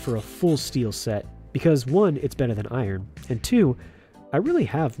gear out for a full steel set because 1, it's better than iron, and 2, I really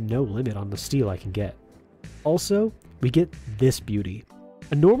have no limit on the steel I can get. Also, we get this beauty.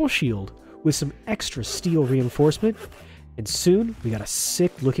 A normal shield with some extra steel reinforcement, and soon we got a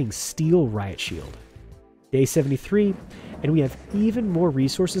sick-looking steel riot shield. Day 73, and we have even more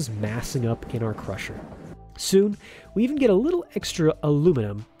resources massing up in our crusher. Soon, we even get a little extra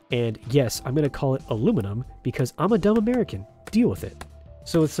aluminum, and yes, I'm going to call it aluminum because I'm a dumb American. Deal with it.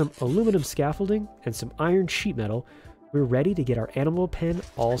 So with some aluminum scaffolding and some iron sheet metal, we're ready to get our animal pen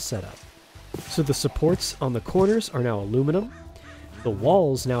all set up. So the supports on the corners are now aluminum, the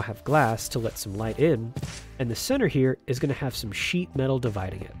walls now have glass to let some light in, and the center here is going to have some sheet metal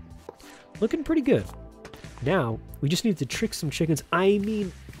dividing it. Looking pretty good. Now, we just need to trick some chickens,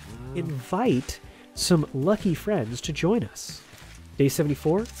 invite some lucky friends to join us. Day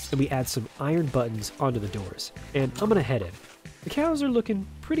 74, and we add some iron buttons onto the doors, and I'm gonna head in. The cows are looking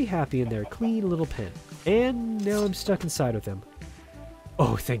pretty happy in their clean little pen, and now I'm stuck inside with them.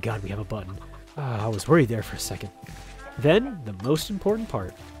 Oh, thank God we have a button. I was worried there for a second. Then, the most important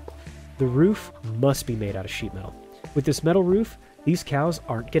part. The roof must be made out of sheet metal. With this metal roof, these cows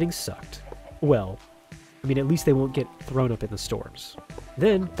aren't getting sucked. Well, at least they won't get thrown up in the storms.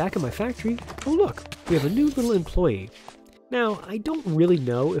 Then, back in my factory, oh look, we have a new little employee. Now, I don't really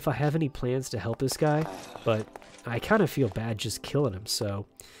know if I have any plans to help this guy, but I kind of feel bad just killing him, so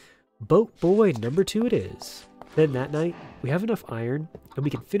boat boy number 2 it is. Then that night, we have enough iron, and we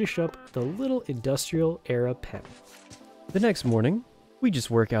can finish up the little industrial era pen. The next morning, we just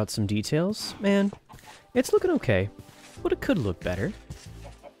work out some details, and it's looking okay, but it could look better.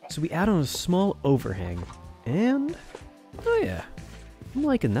 So we add on a small overhang, and oh yeah, I'm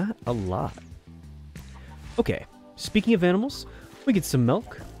liking that a lot. Okay, speaking of animals, we get some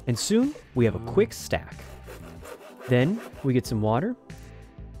milk, and soon we have a quick stack. Then we get some water,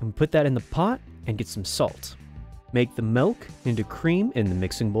 and we put that in the pot and get some salt. Make the milk into cream in the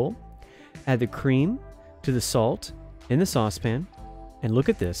mixing bowl, add the cream to the salt in the saucepan, and look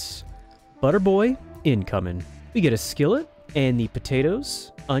at this, Butter Boy incoming. We get a skillet and the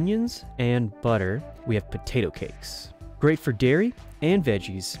potatoes, onions, and butter. We have potato cakes. Great for dairy and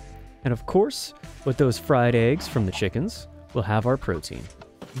veggies. And of course, with those fried eggs from the chickens, we'll have our protein.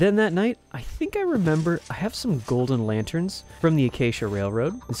 Then that night, I think I remember I have some golden lanterns from the Acacia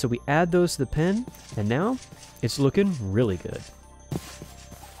Railroad, and so we add those to the pen, and now it's looking really good.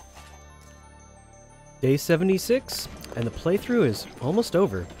 Day 76, and the playthrough is almost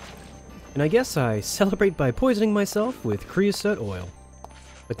over. And I guess I celebrate by poisoning myself with creosote oil.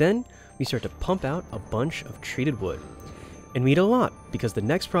 But then, we start to pump out a bunch of treated wood. And we eat a lot, because the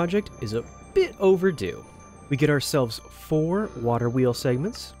next project is a bit overdue. We get ourselves 4 water wheel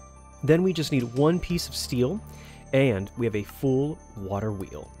segments, then we just need 1 piece of steel, and we have a full water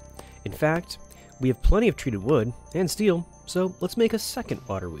wheel. In fact, we have plenty of treated wood and steel, so let's make a second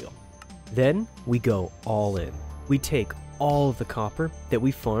water wheel. Then we go all in. We take all of the copper that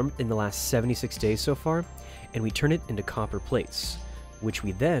we farmed in the last 76 days so far, and we turn it into copper plates, which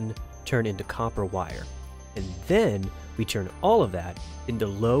we then turn into copper wire. And then we turn all of that into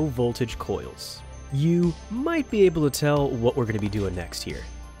low voltage coils. You might be able to tell what we're going to be doing next here.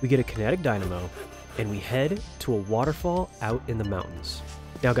 We get a kinetic dynamo, and we head to a waterfall out in the mountains.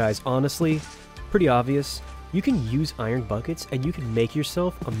 Now guys, honestly, pretty obvious. You can use iron buckets and you can make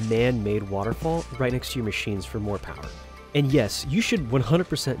yourself a man-made waterfall right next to your machines for more power. And yes, you should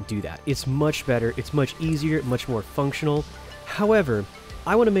 100% do that. It's much better, it's much easier, much more functional. However,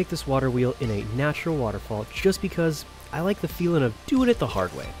 I want to make this water wheel in a natural waterfall just because I like the feeling of doing it the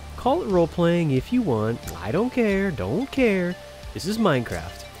hard way. Call it role-playing if you want, I don't care, don't care. This is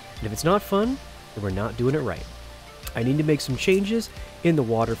Minecraft, and if it's not fun, then we're not doing it right. I need to make some changes in the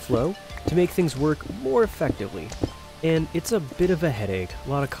water flow to make things work more effectively. And it's a bit of a headache, a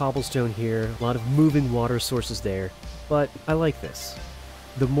lot of cobblestone here, a lot of moving water sources there, but I like this.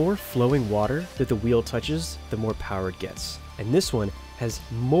 The more flowing water that the wheel touches, the more power it gets. And this one has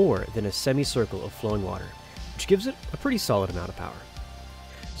more than a semicircle of flowing water, which gives it a pretty solid amount of power.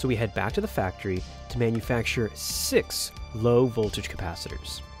 So we head back to the factory to manufacture 6 low voltage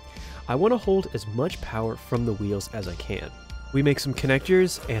capacitors. I want to hold as much power from the wheels as I can. We make some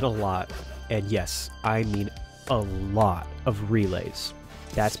connectors and a lot, and yes, I mean a lot of relays.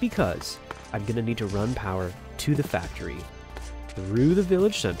 That's because I'm gonna need to run power to the factory, through the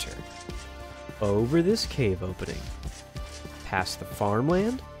village center, over this cave opening, past the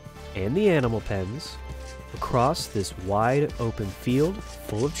farmland and the animal pens, across this wide open field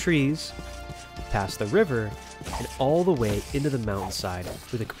full of trees, past the river, and all the way into the mountainside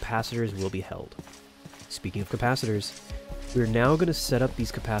where the capacitors will be held. Speaking of capacitors, we're now going to set up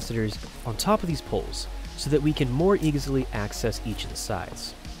these capacitors on top of these poles so that we can more easily access each of the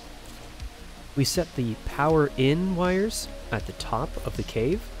sides. We set the power in wires at the top of the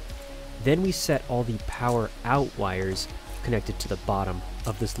cave, then we set all the power out wires connected to the bottom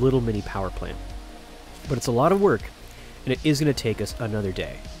of this little mini power plant. But it's a lot of work, and it is going to take us another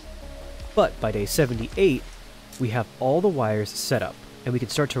day. But by day 78, we have all the wires set up, and we can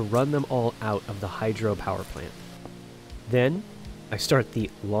start to run them all out of the hydro power plant. Then, I start the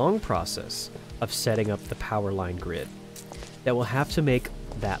long process of setting up the power line grid that will have to make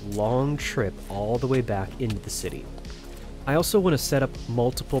that long trip all the way back into the city. I also want to set up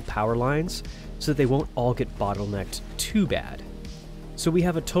multiple power lines so that they won't all get bottlenecked too bad. So we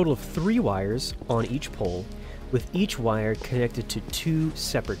have a total of 3 wires on each pole, with each wire connected to 2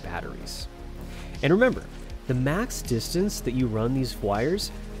 separate batteries. And remember, the max distance that you run these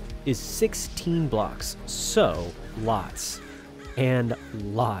wires is 16 blocks, so lots and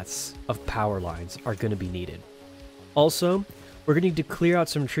lots of power lines are going to be needed. Also, we're going to need to clear out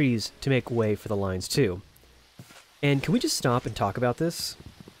some trees to make way for the lines too. And can we just stop and talk about this?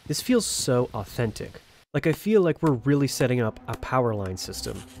 This feels so authentic. Like I feel like we're really setting up a power line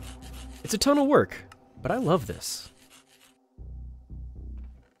system. It's a ton of work, but I love this.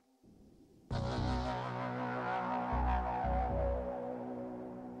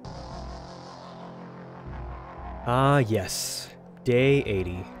 Ah yes, day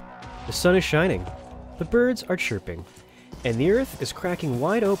 80. The sun is shining, the birds are chirping, and the earth is cracking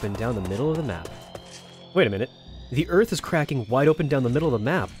wide open down the middle of the map. Wait a minute, the earth is cracking wide open down the middle of the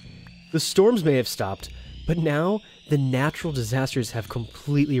map. The storms may have stopped, but now the natural disasters have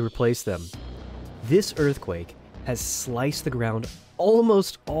completely replaced them. This earthquake has sliced the ground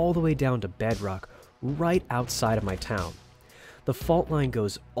almost all the way down to bedrock right outside of my town. The fault line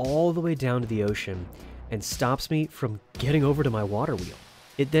goes all the way down to the ocean and stops me from getting over to my water wheel.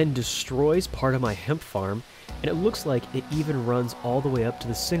 It then destroys part of my hemp farm, and it looks like it even runs all the way up to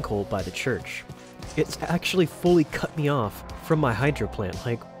the sinkhole by the church. It's actually fully cut me off from my hydro plant.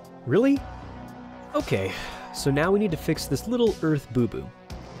 Like, really? Okay, so now we need to fix this little earth boo-boo.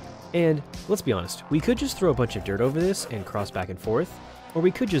 And let's be honest, we could just throw a bunch of dirt over this and cross back and forth, or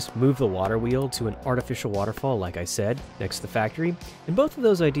we could just move the water wheel to an artificial waterfall like I said, next to the factory, and both of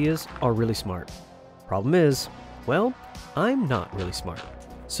those ideas are really smart. Problem is, well, I'm not really smart,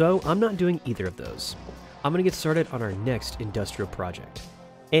 so I'm not doing either of those. I'm going to get started on our next industrial project,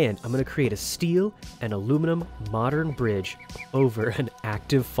 and I'm going to create a steel and aluminum modern bridge over an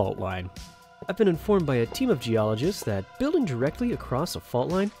active fault line. I've been informed by a team of geologists that building directly across a fault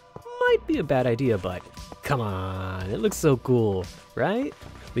line might be a bad idea, but come on, it looks so cool, right?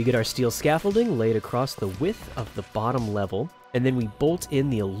 We get our steel scaffolding laid across the width of the bottom level, and then we bolt in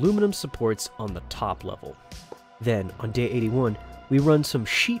the aluminum supports on the top level. Then, on day 81, we run some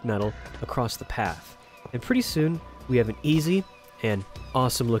sheet metal across the path, and pretty soon we have an easy and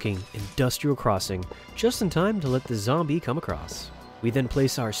awesome looking industrial crossing just in time to let the zombie come across. We then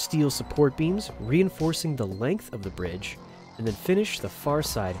place our steel support beams, reinforcing the length of the bridge, and then finish the far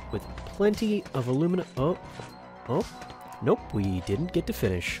side with plenty of aluminum. Nope, we didn't get to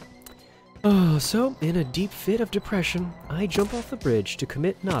finish. So in a deep fit of depression, I jump off the bridge to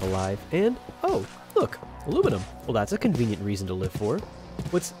commit not alive, and oh, look, aluminum. Well, that's a convenient reason to live for.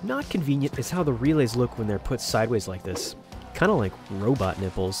 What's not convenient is how the relays look when they're put sideways like this. Kind of like robot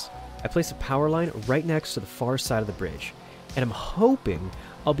nipples. I place a power line right next to the far side of the bridge, and I'm hoping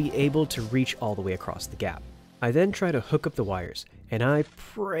I'll be able to reach all the way across the gap. I then try to hook up the wires, and I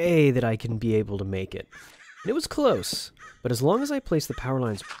pray that I can be able to make it. And it was close, but as long as I place the power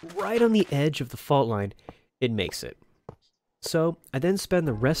lines right on the edge of the fault line, it makes it. So I then spend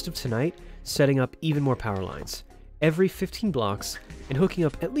the rest of tonight setting up even more power lines, every 15 blocks, and hooking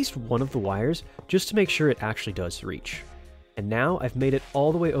up at least one of the wires just to make sure it actually does reach. And now I've made it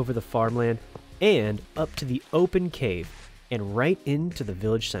all the way over the farmland and up to the open cave and right into the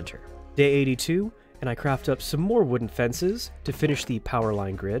village center. Day 82, and I craft up some more wooden fences to finish the power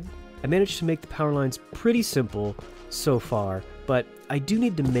line grid. I managed to make the power lines pretty simple so far, but I do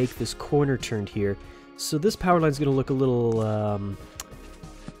need to make this corner turned here, so this power line's gonna look a little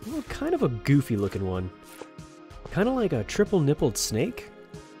kind of a goofy looking one. kind of like a triple-nippled snake.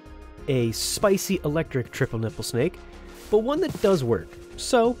 A spicy electric triple-nipple snake, but one that does work,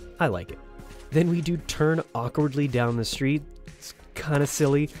 so I like it. Then we do turn awkwardly down the street. It's kind of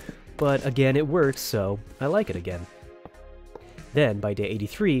silly, but again, it works, so I like it again. Then, by day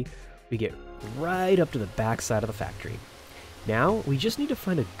 83, we get right up to the back side of the factory. Now, we just need to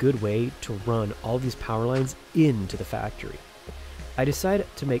find a good way to run all these power lines into the factory. I decided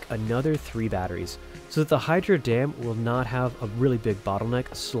to make another 3 batteries, so that the hydro dam will not have a really big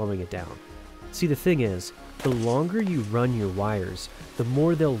bottleneck slowing it down. See, the thing is, the longer you run your wires, the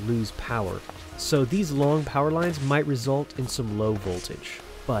more they'll lose power, so these long power lines might result in some low voltage.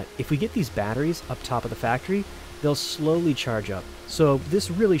 But if we get these batteries up top of the factory, they'll slowly charge up, so this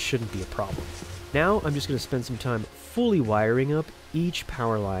really shouldn't be a problem. Now I'm just going to spend some time fully wiring up each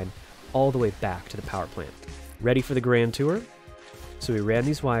power line all the way back to the power plant. Ready for the grand tour? So we ran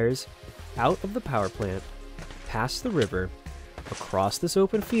these wires out of the power plant, past the river, across this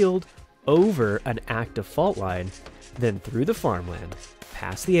open field, over an active fault line, then through the farmland,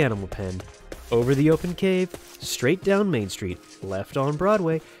 past the animal pen, over the open cave, straight down Main Street, left on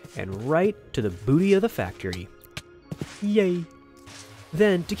Broadway, and right to the booty of the factory. Yay!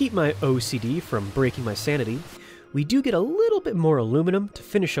 Then, to keep my OCD from breaking my sanity, we do get a little bit more aluminum to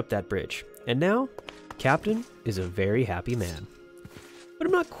finish up that bridge. And now, Captain is a very happy man. But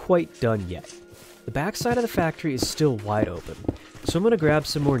I'm not quite done yet. The back side of the factory is still wide open, so I'm going to grab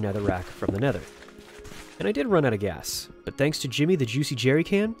some more netherrack from the nether. And I did run out of gas, but thanks to Jimmy the Juicy Jerry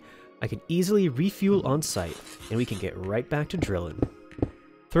Can, I can easily refuel on site, and we can get right back to drilling.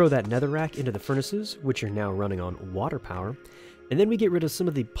 Throw that netherrack into the furnaces, which are now running on water power, and then we get rid of some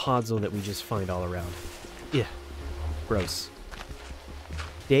of the podzol that we just find all around. Yeah, gross.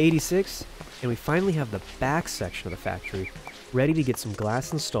 Day 86, and we finally have the back section of the factory ready to get some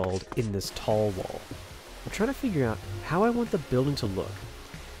glass installed in this tall wall. I'm trying to figure out how I want the building to look,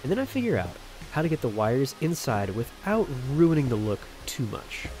 and then I figure out how to get the wires inside without ruining the look too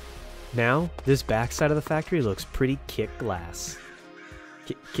much. Now, this back side of the factory looks pretty kick glass.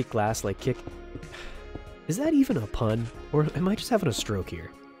 Kick glass like kick... Is that even a pun, or am I just having a stroke here?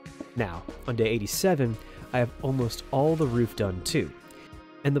 Now, on day 87, I have almost all the roof done too,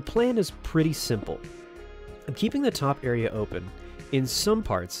 and the plan is pretty simple. I'm keeping the top area open in some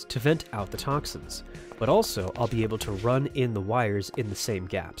parts to vent out the toxins, but also I'll be able to run in the wires in the same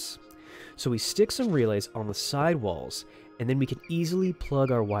gaps. So we stick some relays on the side walls, and then we can easily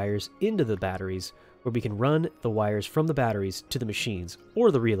plug our wires into the batteries, where we can run the wires from the batteries to the machines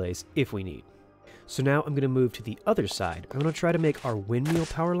or the relays if we need. So now I'm going to move to the other side. I'm going to try to make our windmill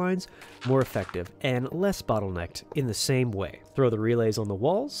power lines more effective and less bottlenecked in the same way. Throw the relays on the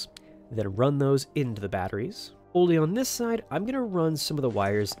walls, then run those into the batteries. Only on this side, I'm going to run some of the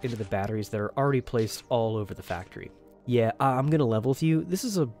wires into the batteries that are already placed all over the factory. Yeah, I'm going to level with you. This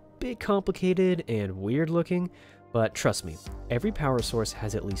is a bit complicated and weird looking, but trust me, every power source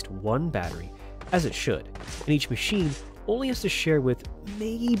has at least one battery, as it should, and each machine only has to share with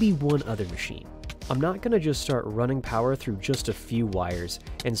maybe one other machine. I'm not going to just start running power through just a few wires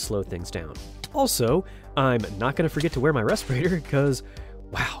and slow things down. Also, I'm not going to forget to wear my respirator because,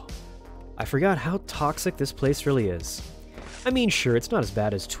 wow, I forgot how toxic this place really is. I mean, sure, it's not as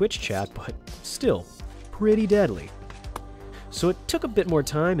bad as Twitch chat, but still, pretty deadly. So it took a bit more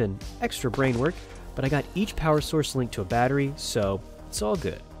time and extra brain work, but I got each power source linked to a battery, so it's all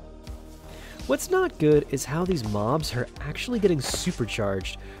good. What's not good is how these mobs are actually getting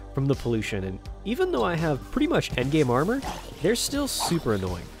supercharged from the pollution, and even though I have pretty much endgame armor, they're still super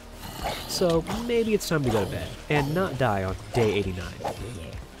annoying. So maybe it's time to go to bed and not die on day 89.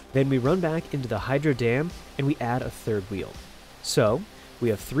 Then we run back into the hydro dam and we add a third wheel. So we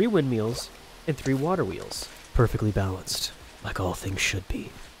have 3 windmills and 3 water wheels. Perfectly balanced, like all things should be.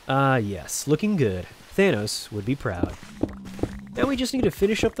 Ah yes, looking good. Thanos would be proud. Now we just need to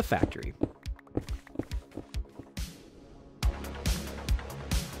finish up the factory.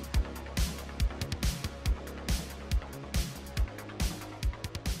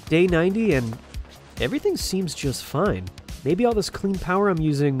 Day 90 and everything seems just fine. Maybe all this clean power I'm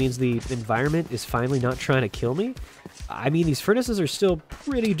using means the environment is finally not trying to kill me? I mean, these furnaces are still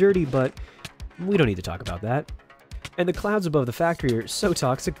pretty dirty, but we don't need to talk about that. And the clouds above the factory are so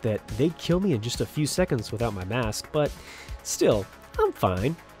toxic that they'd kill me in just a few seconds without my mask, but still, I'm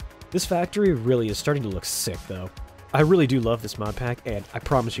fine. This factory really is starting to look sick, though. I really do love this mod pack, and I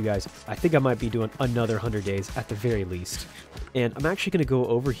promise you guys, I think I might be doing another 100 days at the very least. And I'm actually going to go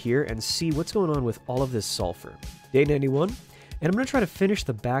over here and see what's going on with all of this sulfur. Day 91, and I'm going to try to finish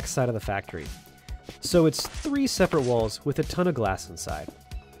the back side of the factory. So it's 3 separate walls with a ton of glass inside.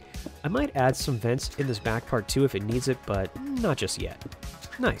 I might add some vents in this back part too if it needs it, but not just yet.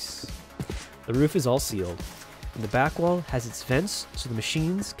 Nice. The roof is all sealed, and the back wall has its vents so the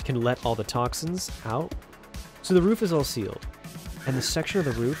machines can let all the toxins out. So the roof is all sealed, and the section of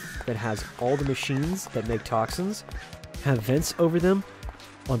the roof that has all the machines that make toxins have vents over them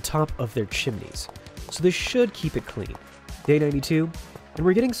on top of their chimneys. So this should keep it clean. Day 92, and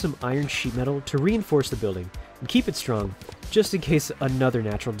we're getting some iron sheet metal to reinforce the building and keep it strong, just in case another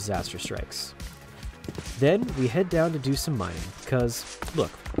natural disaster strikes. Then we head down to do some mining, because,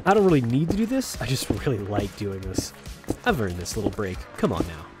 look, I don't really need to do this, I just really like doing this. I've earned this little break, come on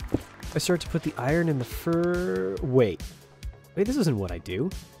now. I start to put the iron in the Wait, this isn't what I do.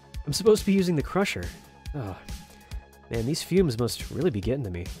 I'm supposed to be using the crusher. Oh, man, these fumes must really be getting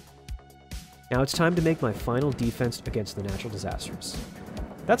to me. Now it's time to make my final defense against the natural disasters.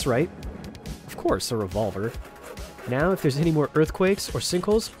 That's right. Of course, a revolver. Now, if there's any more earthquakes or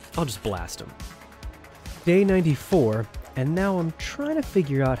sinkholes, I'll just blast them. Day 94, and now I'm trying to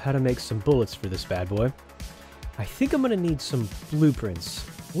figure out how to make some bullets for this bad boy. I think I'm gonna need some blueprints,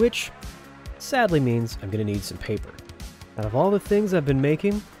 which sadly means I'm gonna need some paper. Out of all the things I've been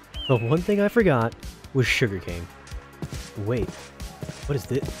making, the one thing I forgot was sugarcane. Wait, what is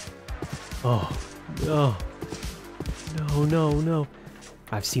this? Oh, no. No, no, no.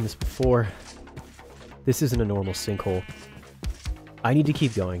 I've seen this before. This isn't a normal sinkhole. I need to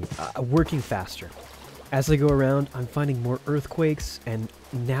keep going, working faster. As I go around, I'm finding more earthquakes and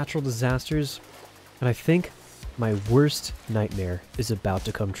natural disasters, and I think my worst nightmare is about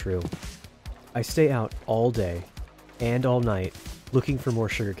to come true. I stay out all day and all night looking for more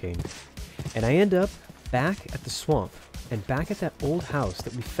sugarcane, and I end up back at the swamp and back at that old house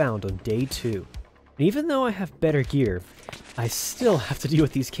that we found on day 2. And even though I have better gear, I still have to deal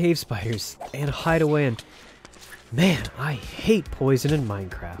with these cave spiders and hide away, and man, I hate poison in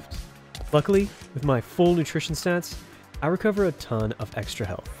Minecraft. Luckily, with my full nutrition stats, I recover a ton of extra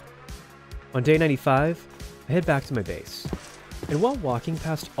health. On day 95, I head back to my base, and while walking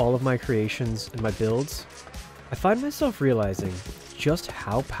past all of my creations and my builds, I find myself realizing just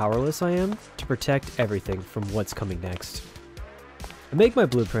how powerless I am to protect everything from what's coming next. I make my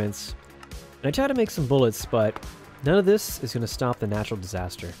blueprints, and I try to make some bullets, but none of this is going to stop the natural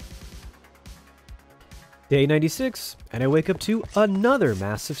disaster. Day 96, and I wake up to another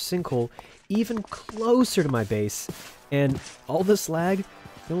massive sinkhole even closer to my base, and all this lag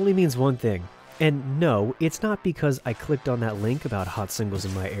only means one thing. And no, it's not because I clicked on that link about hot singles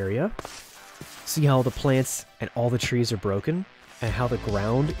in my area. See how all the plants and all the trees are broken, and how the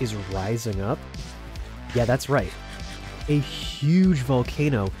ground is rising up? Yeah, that's right. A huge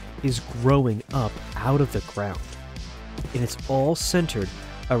volcano is growing up out of the ground, and it's all centered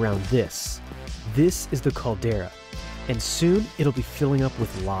around this. This is the caldera, and soon it'll be filling up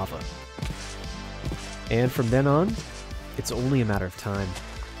with lava. And from then on, it's only a matter of time.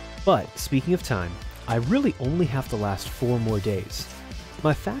 But speaking of time, I really only have to last 4 more days.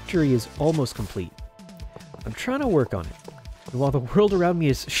 My factory is almost complete. I'm trying to work on it, and while the world around me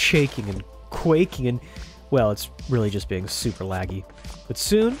is shaking and quaking and, well, it's really just being super laggy. But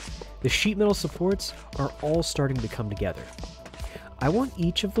soon, the sheet metal supports are all starting to come together. I want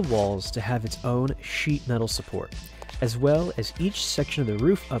each of the walls to have its own sheet metal support, as well as each section of the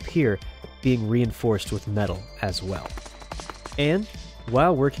roof up here being reinforced with metal as well. And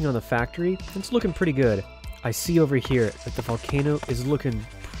while working on the factory, it's looking pretty good. I see over here that the volcano is looking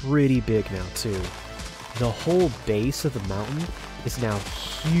pretty big now too. The whole base of the mountain is now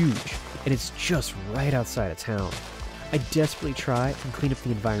huge, and it's just right outside of town. I desperately try and clean up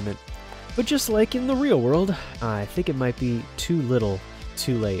the environment, but just like in the real world, I think it might be too little,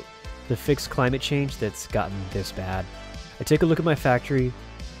 too late to fix climate change that's gotten this bad. I take a look at my factory,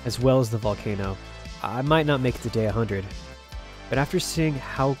 as well as the volcano. I might not make it to day 100, but after seeing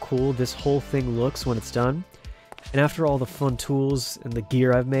how cool this whole thing looks when it's done, and after all the fun tools and the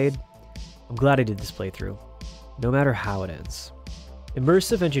gear I've made, I'm glad I did this playthrough, no matter how it ends.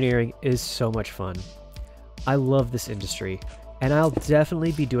 Immersive engineering is so much fun. I love this industry, and I'll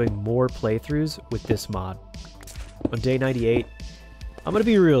definitely be doing more playthroughs with this mod. On day 98, I'm gonna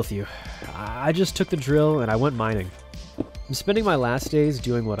be real with you. I just took the drill and I went mining. I'm spending my last days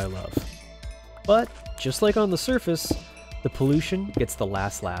doing what I love. But, just like on the surface, the pollution gets the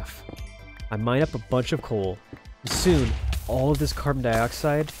last laugh. I mine up a bunch of coal, and soon, all of this carbon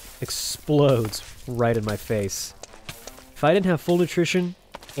dioxide explodes right in my face. If I didn't have full nutrition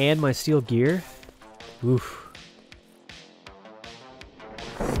and my steel gear, oof.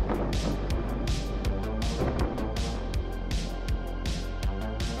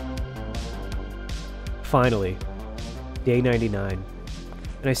 Finally, day 99.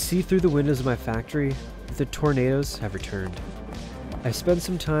 and I see through the windows of my factory that the tornadoes have returned. I spent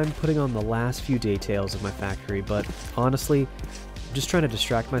some time putting on the last few details of my factory, but honestly, I'm just trying to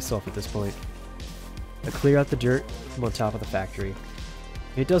distract myself at this point. I clear out the dirt from on top of the factory.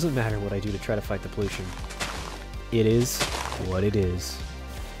 It doesn't matter what I do to try to fight the pollution. It is what it is.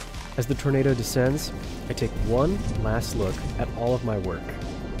 As the tornado descends, I take one last look at all of my work.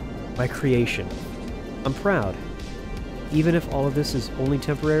 My creation. I'm proud. Even if all of this is only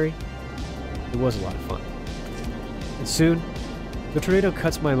temporary, it was a lot of fun. And soon, the tornado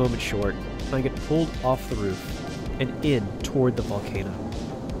cuts my moment short, and I get pulled off the roof and in toward the volcano.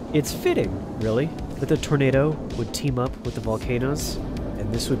 It's fitting, really, that the tornado would team up with the volcanoes,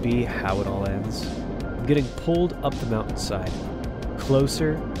 and this would be how it all ends. I'm getting pulled up the mountainside,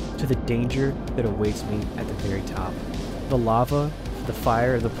 closer to the danger that awaits me at the very top. The lava, the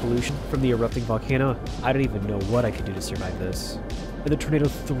fire, and the pollution from the erupting volcano, I don't even know what I could do to survive this. And the tornado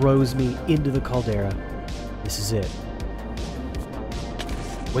throws me into the caldera. This is it.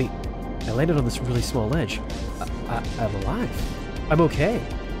 Wait, I landed on this really small ledge. I'm alive. I'm okay.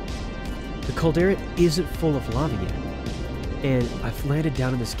 The caldera isn't full of lava yet, and I've landed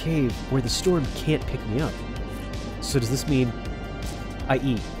down in this cave where the storm can't pick me up. So does this mean I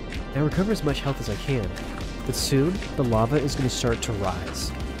eat? I recover as much health as I can, but soon the lava is going to start to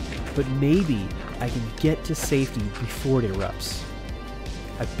rise. But maybe I can get to safety before it erupts.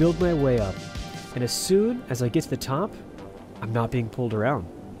 I build my way up, and as soon as I get to the top, I'm not being pulled around.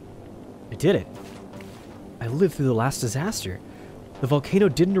 I did it. I lived through the last disaster. The volcano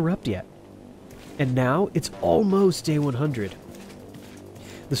didn't erupt yet. And now it's almost day 100.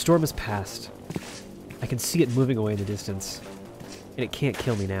 The storm has passed. I can see it moving away in the distance, and it can't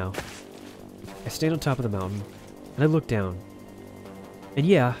kill me now. I stand on top of the mountain, and I look down. And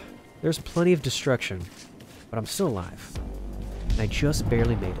yeah, there's plenty of destruction, but I'm still alive. And I just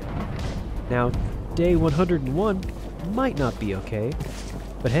barely made it. Now, day 101 might not be okay,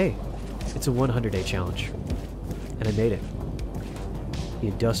 but hey, it's a 100-day challenge. And I made it. The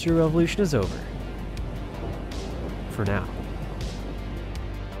Industrial Revolution is over. For now.